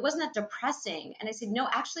said, well, it wasn't that depressing. And I said, no,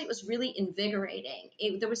 actually, it was really invigorating.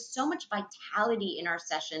 There was so much vitality in our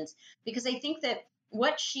sessions, because I think that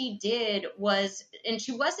what she did was, and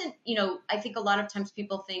she wasn't, I think a lot of times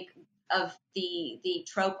people think of the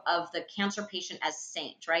trope of the cancer patient as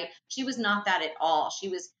saint, right? She was not that at all. She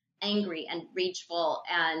was angry and rageful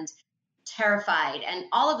and terrified and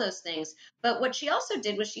all of those things. But what she also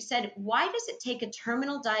did was she said, why does it take a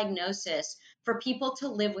terminal diagnosis for people to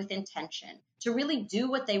live with intention, to really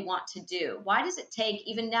do what they want to do? Why does it take,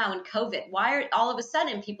 even now in COVID, why are all of a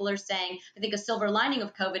sudden people are saying, I think a silver lining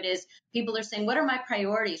of COVID is people are saying, what are my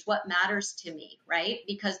priorities? What matters to me, right?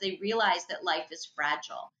 Because they realize that life is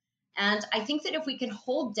fragile. And I think that if we can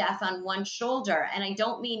hold death on one shoulder, and I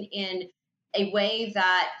don't mean in a way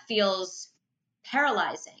that feels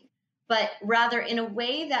paralyzing, but rather in a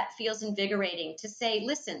way that feels invigorating, to say,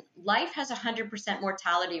 listen, life has 100%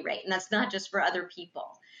 mortality rate, and that's not just for other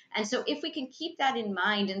people. And so if we can keep that in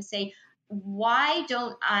mind and say, why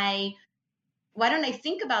don't I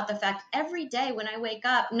think about the fact every day when I wake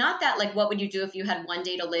up, not that like, what would you do if you had one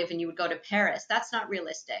day to live and you would go to Paris? That's not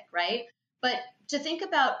realistic, right? But to think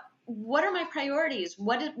about, what are my priorities?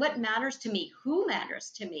 What matters to me? Who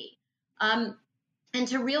matters to me? And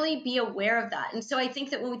to really be aware of that. And so I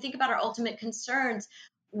think that when we think about our ultimate concerns,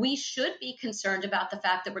 we should be concerned about the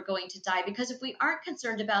fact that we're going to die, because if we aren't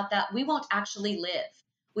concerned about that, we won't actually live.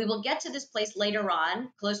 We will get to this place later on,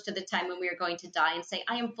 close to the time when we are going to die, and say,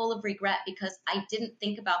 I am full of regret because I didn't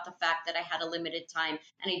think about the fact that I had a limited time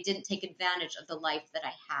and I didn't take advantage of the life that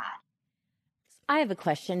I had. I have a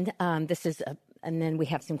question. And then we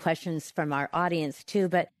have some questions from our audience too,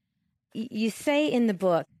 but you say in the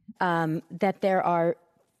book that there are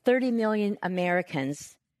 30 million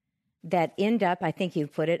Americans that end up, I think you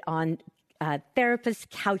put it, on therapist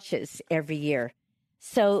couches every year.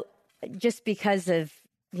 So just because of,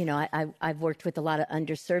 I've worked with a lot of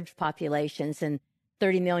underserved populations, and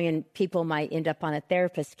 30 million people might end up on a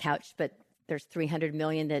therapist's couch, but there's 300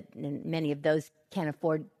 million that and many of those can't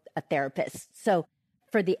afford a therapist. So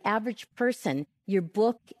for the average person, your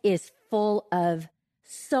book is full of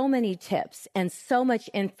so many tips and so much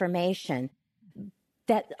information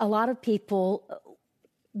that a lot of people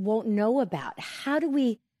won't know about. How do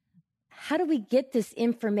we get this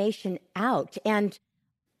information out? And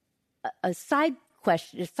a side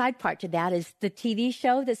part to that is the TV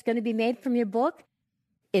show that's going to be made from your book.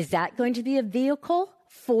 Is that going to be a vehicle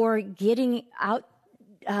for getting out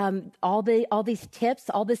all these tips,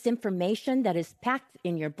 all this information that is packed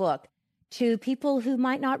in your book to people who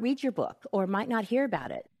might not read your book or might not hear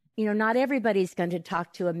about it? You know, not everybody's going to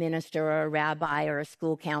talk to a minister or a rabbi or a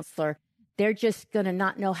school counselor. They're just going to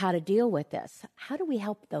not know how to deal with this. How do we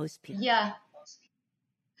help those people? Yeah.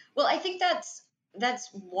 Well, I think that's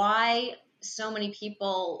why so many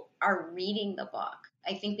people are reading the book.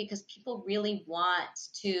 I think because people really want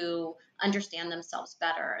to understand themselves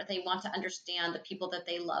better. They want to understand the people that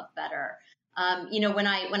they love better. When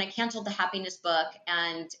I canceled the happiness book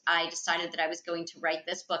and I decided that I was going to write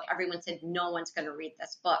this book, everyone said, no one's going to read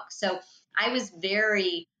this book. So I was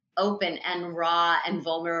very open and raw and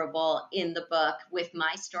vulnerable in the book with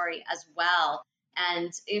my story as well.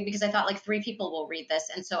 And because I thought like 3 people will read this.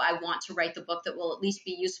 And so I want to write the book that will at least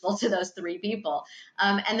be useful to those 3 people.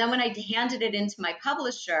 And then when I handed it into my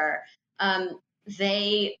publisher,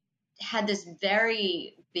 they had this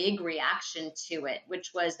very big reaction to it,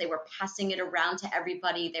 which was they were passing it around to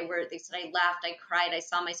everybody. They said, I laughed, I cried, I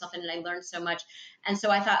saw myself in it, I learned so much. And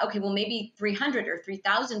so I thought, okay, well, maybe 300 or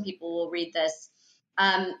 3,000 people will read this.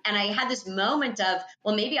 And I had this moment of,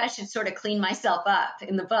 well, maybe I should sort of clean myself up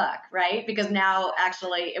in the book, right? Because now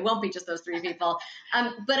actually it won't be just those 3 people.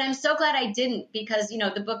 But I'm so glad I didn't, because,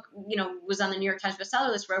 the book, was on the New York Times bestseller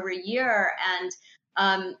list for over a year.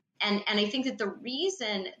 And I think that the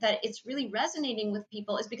reason that it's really resonating with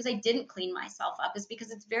people is because I didn't clean myself up, is because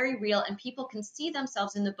it's very real and people can see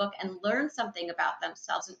themselves in the book and learn something about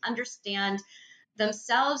themselves and understand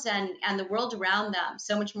themselves and the world around them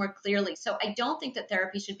so much more clearly. So I don't think that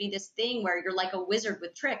therapy should be this thing where you're like a wizard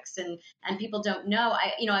with tricks and people don't know.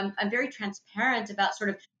 I'm very transparent about sort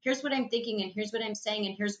of, here's what I'm thinking and here's what I'm saying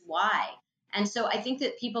and here's why. And so I think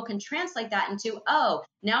that people can translate that into, oh,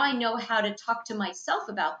 now I know how to talk to myself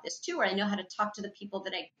about this too, or I know how to talk to the people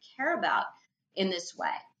that I care about in this way.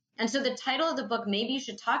 And so the title of the book, Maybe You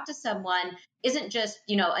Should Talk to Someone, isn't just,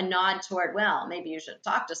 a nod toward, well, maybe you should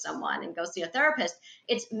talk to someone and go see a therapist.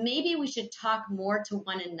 It's maybe we should talk more to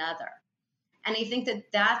one another. And I think that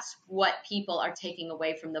that's what people are taking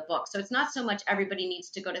away from the book. So it's not so much everybody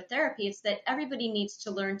needs to go to therapy. It's that everybody needs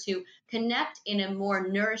to learn to connect in a more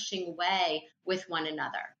nourishing way with one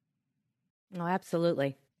another. Oh,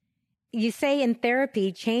 absolutely. You say in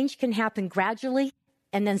therapy, change can happen gradually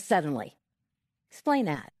and then suddenly. Explain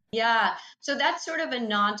that. Yeah. So that's sort of a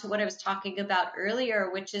nod to what I was talking about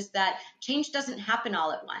earlier, which is that change doesn't happen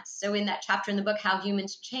all at once. So in that chapter in the book, How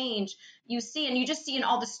Humans Change, you see, and you just see in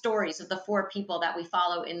all the stories of the 4 people that we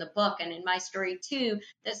follow in the book, and in my story too,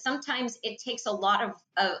 that sometimes it takes a lot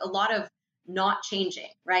of not changing,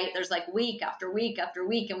 right? There's like week after week after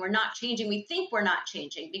week, and we're not changing. We think we're not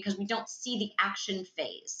changing because we don't see the action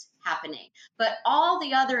phase happening. But all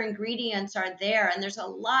the other ingredients are there, and there's a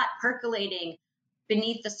lot percolating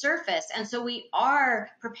beneath the surface. And so we are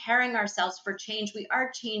preparing ourselves for change. We are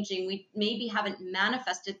changing. We maybe haven't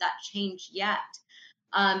manifested that change yet.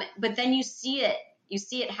 But then you see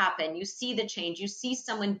it happen. You see the change. You see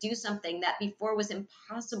someone do something that before was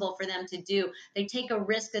impossible for them to do. They take a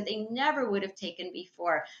risk that they never would have taken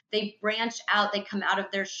before. They branch out. They come out of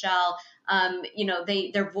their shell.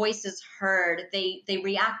 Their voice is heard. They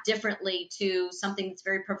react differently to something that's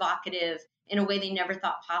very provocative in a way they never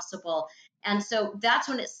thought possible. And so that's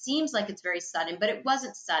when it seems like it's very sudden, but it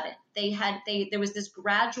wasn't sudden. There was this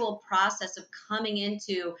gradual process of coming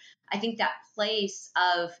into, I think, that place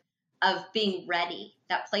of being ready,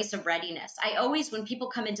 that place of readiness. I always, when people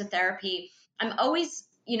come into therapy, I'm always,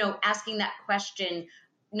 asking that question,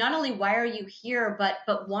 not only why are you here,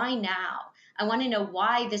 but why now? I want to know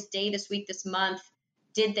why this day, this week, this month,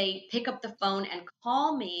 did they pick up the phone and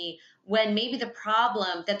call me when maybe the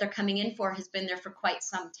problem that they're coming in for has been there for quite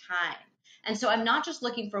some time? And so I'm not just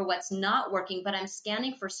looking for what's not working, but I'm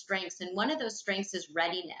scanning for strengths. And one of those strengths is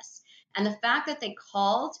readiness. And the fact that they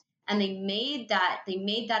called and they made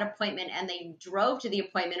that appointment and they drove to the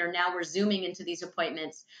appointment, or now we're zooming into these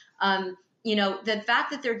appointments. The fact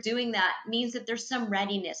that they're doing that means that there's some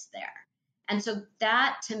readiness there. And so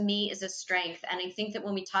that to me is a strength. And I think that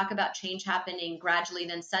when we talk about change happening gradually,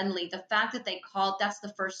 then suddenly, the fact that they called, that's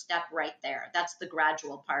the first step right there. That's the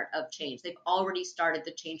gradual part of change. They've already started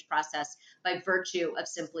the change process by virtue of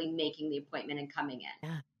simply making the appointment and coming in.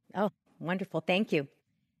 Yeah. Oh, wonderful. Thank you.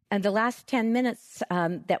 And the last 10 minutes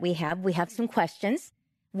that we have some questions.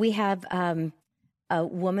 We have a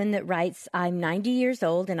woman that writes, I'm 90 years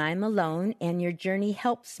old and I'm alone and your journey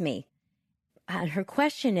helps me. Her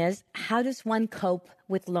question is, how does one cope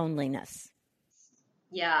with loneliness?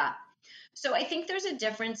 Yeah. So I think there's a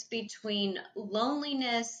difference between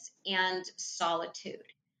loneliness and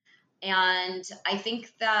solitude. And I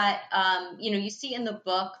think that, you see in the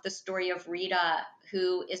book the story of Rita,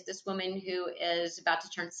 who is this woman who is about to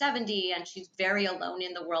turn 70, and she's very alone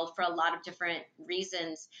in the world for a lot of different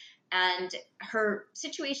reasons. And her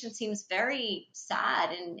situation seems very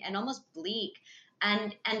sad and almost bleak.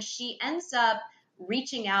 And she ends up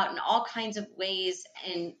reaching out in all kinds of ways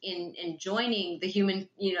in joining the human,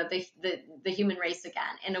 the human race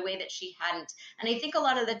again in a way that she hadn't. And I think a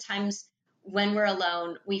lot of the times when we're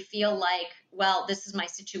alone, we feel like, well, this is my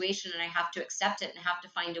situation and I have to accept it and have to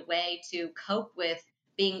find a way to cope with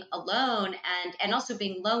being alone and also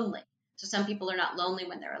being lonely. So some people are not lonely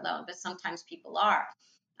when they're alone, but sometimes people are.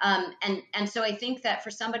 And so I think that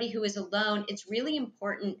for somebody who is alone, it's really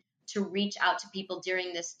important to reach out to people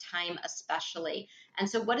during this time, especially. And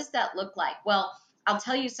so what does that look like? Well, I'll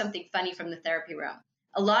tell you something funny from the therapy room.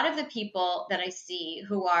 A lot of the people that I see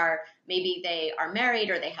who are, maybe they are married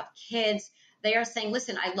or they have kids, they are saying,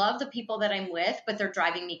 listen, I love the people that I'm with, but they're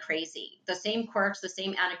driving me crazy. The same quirks, the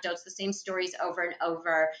same anecdotes, the same stories over and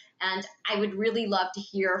over. And I would really love to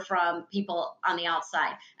hear from people on the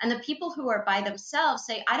outside. And the people who are by themselves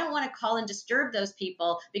say, I don't want to call and disturb those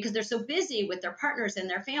people because they're so busy with their partners and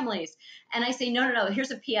their families. And I say, no,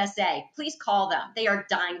 here's a PSA. Please call them. They are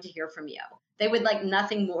dying to hear from you. They would like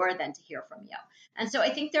nothing more than to hear from you. And so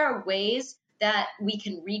I think there are ways that we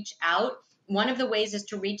can reach out. One of the ways is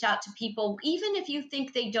to reach out to people, even if you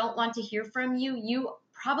think they don't want to hear from you, you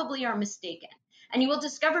probably are mistaken. And you will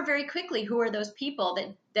discover very quickly who are those people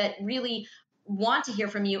that really want to hear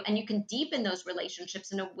from you, and you can deepen those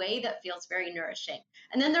relationships in a way that feels very nourishing.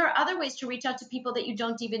 And then there are other ways to reach out to people that you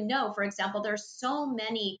don't even know. For example, there are so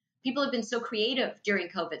many people have been so creative during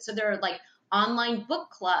COVID. So there are like online book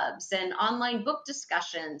clubs and online book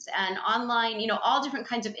discussions and online, all different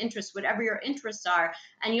kinds of interests, whatever your interests are.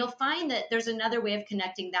 And you'll find that there's another way of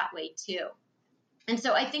connecting that way too. And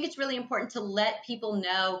so I think it's really important to let people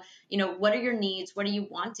know, what are your needs? What are you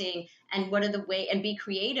wanting? And what are the way, and be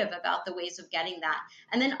creative about the ways of getting that.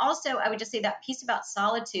 And then also I would just say that piece about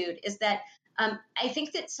solitude is that I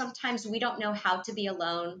think that sometimes we don't know how to be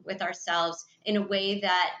alone with ourselves in a way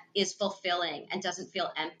that is fulfilling and doesn't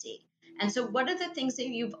feel empty. And so what are the things that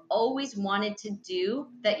you've always wanted to do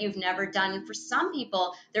that you've never done? And for some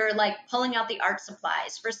people, they're like pulling out the art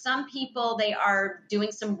supplies. For some people, they are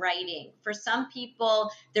doing some writing. For some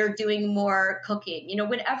people, they're doing more cooking.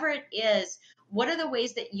 Whatever it is, what are the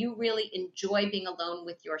ways that you really enjoy being alone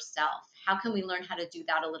with yourself? How can we learn how to do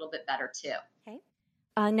that a little bit better too? Okay.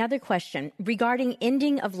 Another question regarding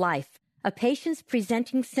ending of life. A patient's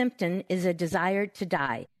presenting symptom is a desire to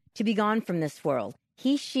die, to be gone from this world.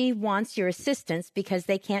 She wants your assistance because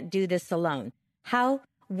they can't do this alone. How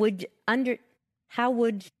would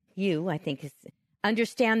you, I think,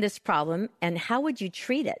 understand this problem, and how would you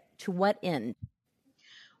treat it? To what end?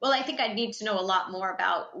 Well, I think I'd need to know a lot more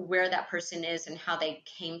about where that person is and how they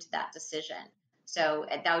came to that decision. So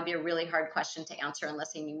that would be a really hard question to answer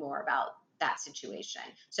unless I knew more about that situation.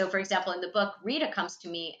 So, for example, in the book, Rita comes to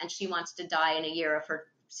me and she wants to die in a year if her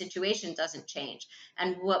situation doesn't change.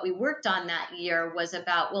 And what we worked on that year was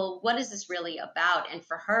about, well, what is this really about? And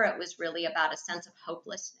for her, it was really about a sense of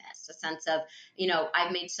hopelessness, a sense of,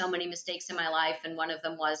 I've made so many mistakes in my life. And one of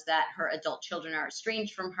them was that her adult children are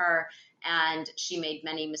estranged from her. And she made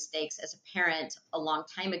many mistakes as a parent a long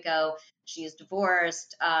time ago. She is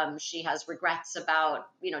divorced. She has regrets about,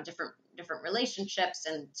 different relationships,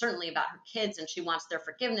 and certainly about her kids, and she wants their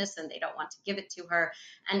forgiveness and they don't want to give it to her.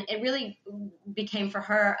 And it really became for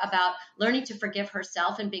her about learning to forgive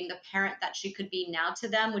herself and being the parent that she could be now to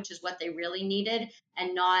them, which is what they really needed,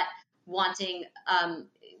 and not wanting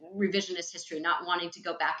revisionist history, not wanting to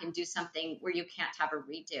go back and do something where you can't have a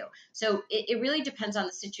redo. So it really depends on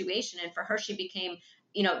the situation. And for her, she became,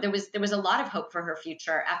 there was a lot of hope for her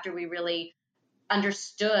future after we really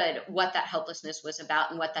understood what that helplessness was about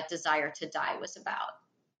and what that desire to die was about.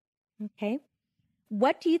 Okay.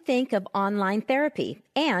 What do you think of online therapy,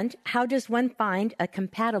 and how does one find a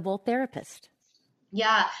compatible therapist?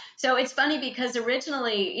 Yeah. So it's funny because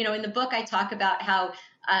originally, in the book, I talk about how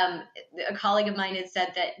a colleague of mine had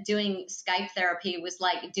said that doing Skype therapy was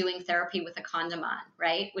like doing therapy with a condom on,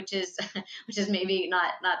 right? Which is maybe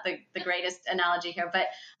not the greatest analogy here, but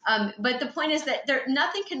the point is that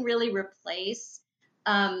nothing can really replace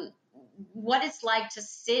what it's like to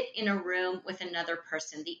sit in a room with another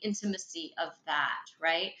person, the intimacy of that,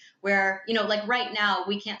 right? Where, like right now,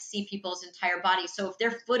 we can't see people's entire body. So if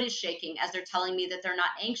their foot is shaking as they're telling me that they're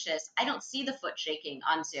not anxious, I don't see the foot shaking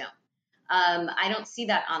on Zoom. I don't see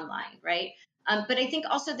that online, right? But I think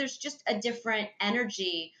also there's just a different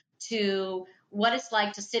energy to what it's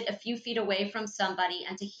like to sit a few feet away from somebody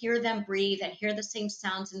and to hear them breathe and hear the same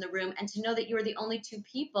sounds in the room and to know that you're the only two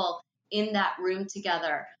people in that room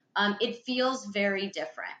together. It feels very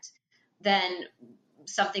different than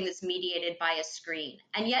something that's mediated by a screen.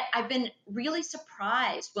 And yet I've been really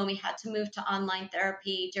surprised when we had to move to online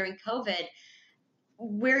therapy during COVID,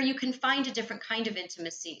 where you can find a different kind of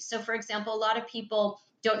intimacy. So for example, a lot of people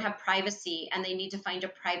don't have privacy and they need to find a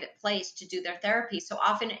private place to do their therapy. So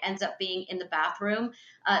often it ends up being in the bathroom,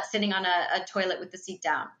 sitting on a toilet with the seat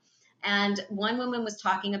down. And one woman was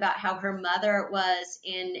talking about how her mother was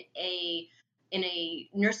in a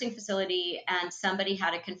nursing facility and somebody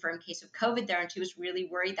had a confirmed case of COVID there, and she was really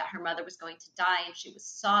worried that her mother was going to die, and she was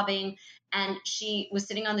sobbing, and she was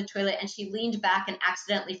sitting on the toilet and she leaned back and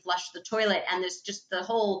accidentally flushed the toilet, and there's just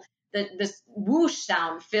this whoosh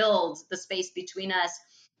sound filled the space between us.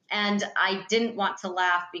 And I didn't want to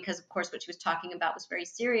laugh because, of course, what she was talking about was very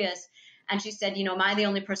serious. And she said, am I the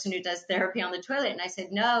only person who does therapy on the toilet? And I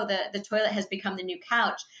said, no, the toilet has become the new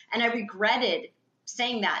couch. And I regretted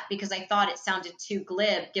saying that because I thought it sounded too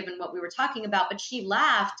glib given what we were talking about. But she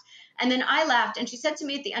laughed, and then I laughed, and she said to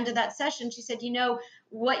me at the end of that session, she said,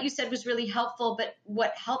 what you said was really helpful, but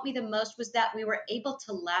what helped me the most was that we were able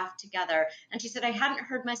to laugh together. And she said, I hadn't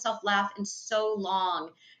heard myself laugh in so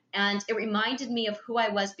long. And it reminded me of who I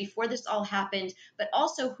was before this all happened, but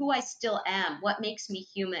also who I still am, what makes me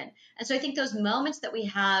human. And so I think those moments that we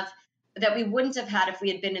have that we wouldn't have had if we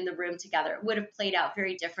had been in the room together would have played out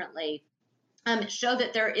very differently. Show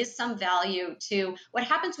that there is some value to what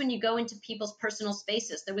happens when you go into people's personal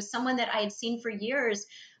spaces. There was someone that I had seen for years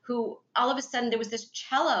who all of a sudden there was this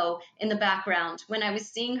cello in the background when I was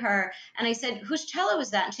seeing her. And I said, whose cello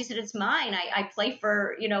is that? And she said, it's mine. I play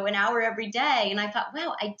for, an hour every day. And I thought,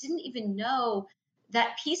 wow, I didn't even know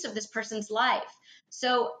that piece of this person's life.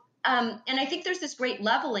 So, and I think there's this great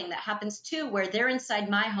leveling that happens too, where they're inside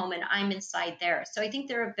my home and I'm inside theirs. So I think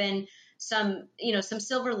there have been some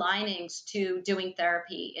silver linings to doing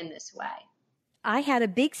therapy in this way. I had a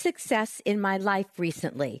big success in my life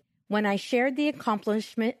recently. When I shared the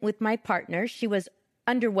accomplishment with my partner, she was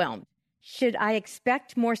underwhelmed. Should I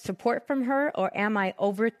expect more support from her, or am I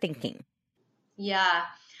overthinking? Yeah.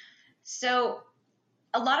 So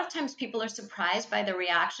a lot of times people are surprised by the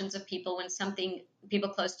reactions of people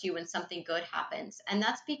close to you when something good happens. And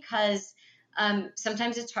that's because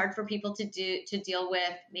sometimes it's hard for people to deal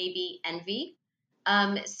with maybe envy.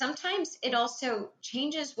 Sometimes it also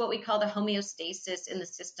changes what we call the homeostasis in the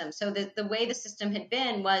system. So the way the system had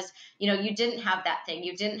been was, you didn't have that thing,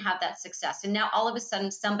 you didn't have that success. And now all of a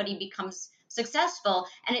sudden somebody becomes successful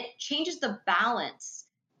and it changes the balance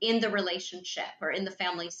in the relationship or in the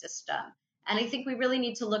family system. And I think we really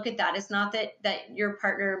need to look at that. It's not that your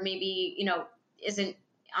partner maybe, isn't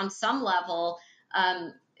on some level,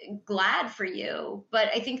 glad for you, but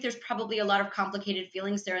I think there's probably a lot of complicated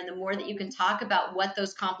feelings there. And the more that you can talk about what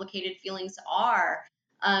those complicated feelings are,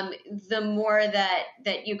 the more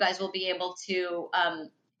that you guys will be able to,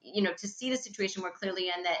 to see the situation more clearly,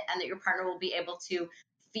 and that your partner will be able to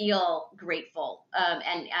feel grateful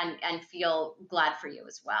and feel glad for you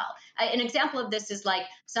as well. An example of this is like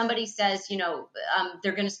somebody says,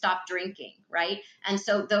 they're going to stop drinking, right? And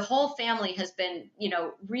so the whole family has been,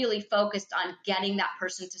 really focused on getting that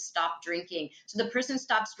person to stop drinking. So the person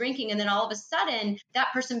stops drinking, and then all of a sudden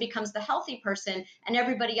that person becomes the healthy person, and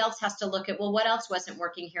everybody else has to look at, well, what else wasn't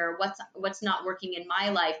working here? What's not working in my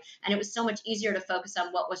life? And it was so much easier to focus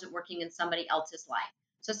on what wasn't working in somebody else's life.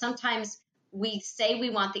 So sometimes we say we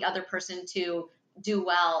want the other person to do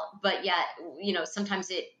well, but yet,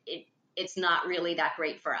 sometimes it's not really that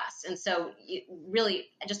great for us. And so really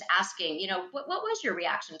just asking, what was your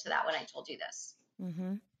reaction to that when I told you this?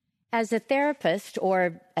 Mm-hmm. As a therapist,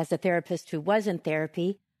 or as a therapist who was in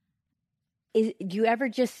therapy, do you ever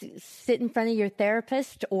just sit in front of your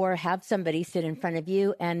therapist or have somebody sit in front of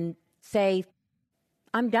you and say,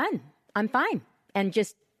 I'm done, I'm fine, and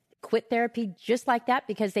just quit therapy just like that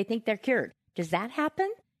because they think they're cured? Does that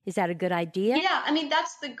happen? Is that a good idea? Yeah, I mean,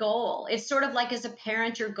 that's the goal. It's sort of like as a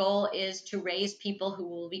parent, your goal is to raise people who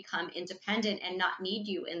will become independent and not need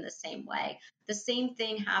you in the same way. The same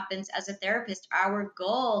thing happens as a therapist. Our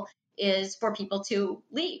goal is for people to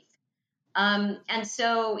leave. And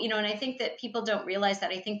so, and I think that people don't realize that.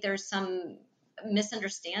 I think there's some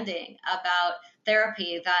misunderstanding about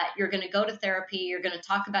therapy, that you're going to go to therapy, you're going to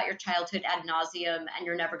talk about your childhood ad nauseum, and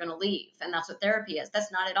you're never going to leave. And that's what therapy is.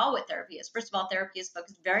 That's not at all what therapy is. First of all, therapy is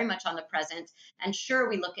focused very much on the present. And sure,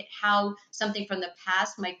 we look at how something from the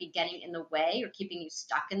past might be getting in the way or keeping you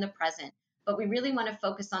stuck in the present. But we really want to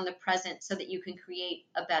focus on the present so that you can create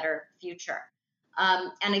a better future.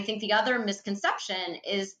 And I think the other misconception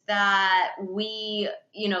is that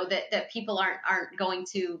that people aren't going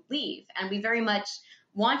to leave. And we very much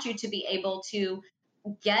want you to be able to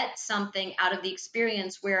get something out of the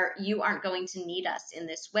experience where you aren't going to need us in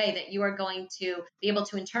this way, that you are going to be able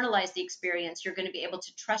to internalize the experience. You're going to be able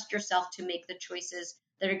to trust yourself to make the choices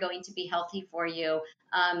that are going to be healthy for you.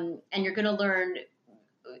 And you're going to learn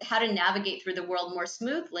how to navigate through the world more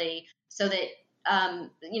smoothly so that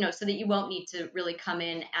so that you won't need to really come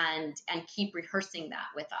in and keep rehearsing that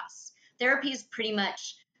with us. Therapy is pretty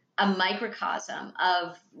much a microcosm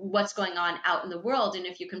of what's going on out in the world. And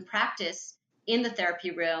if you can practice in the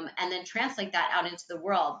therapy room and then translate that out into the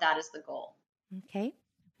world, that is the goal. Okay.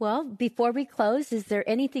 Well, before we close, is there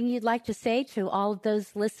anything you'd like to say to all of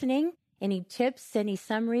those listening? Any tips, any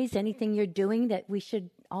summaries, anything you're doing that we should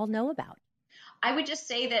all know about? I would just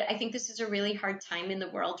say that I think this is a really hard time in the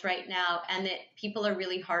world right now, and that people are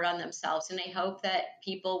really hard on themselves. And I hope that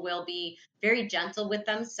people will be very gentle with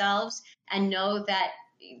themselves and know that,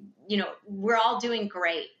 we're all doing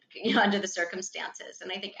great, under the circumstances.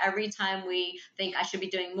 And I think every time we think I should be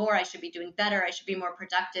doing more, I should be doing better, I should be more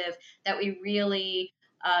productive, that we really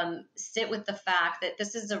sit with the fact that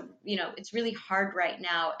this is it's really hard right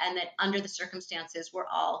now, and that under the circumstances, we're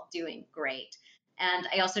all doing great. And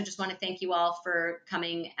I also just want to thank you all for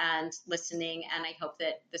coming and listening. And I hope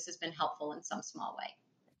that this has been helpful in some small way.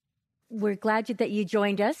 We're glad that you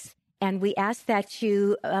joined us. And we ask that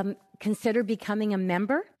you consider becoming a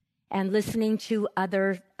member and listening to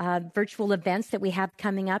other virtual events that we have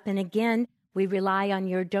coming up. And again, we rely on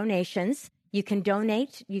your donations. You can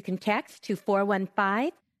donate. You can text to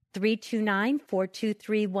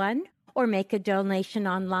 415-329-4231 or make a donation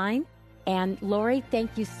online. And Lori,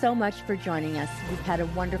 thank you so much for joining us. We've had a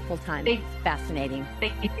wonderful time. It's fascinating.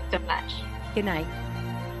 Thank you so much. Good night.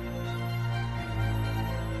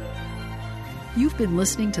 You've been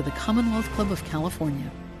listening to the Commonwealth Club of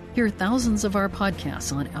California. Hear thousands of our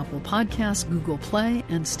podcasts on Apple Podcasts, Google Play,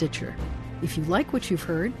 and Stitcher. If you like what you've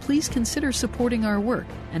heard, please consider supporting our work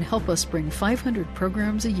and help us bring 500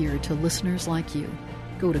 programs a year to listeners like you.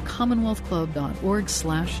 Go to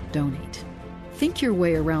commonwealthclub.org/donate. Think your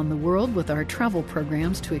way around the world with our travel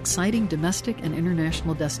programs to exciting domestic and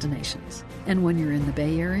international destinations. And when you're in the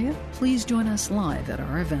Bay Area, please join us live at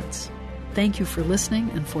our events. Thank you for listening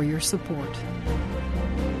and for your support.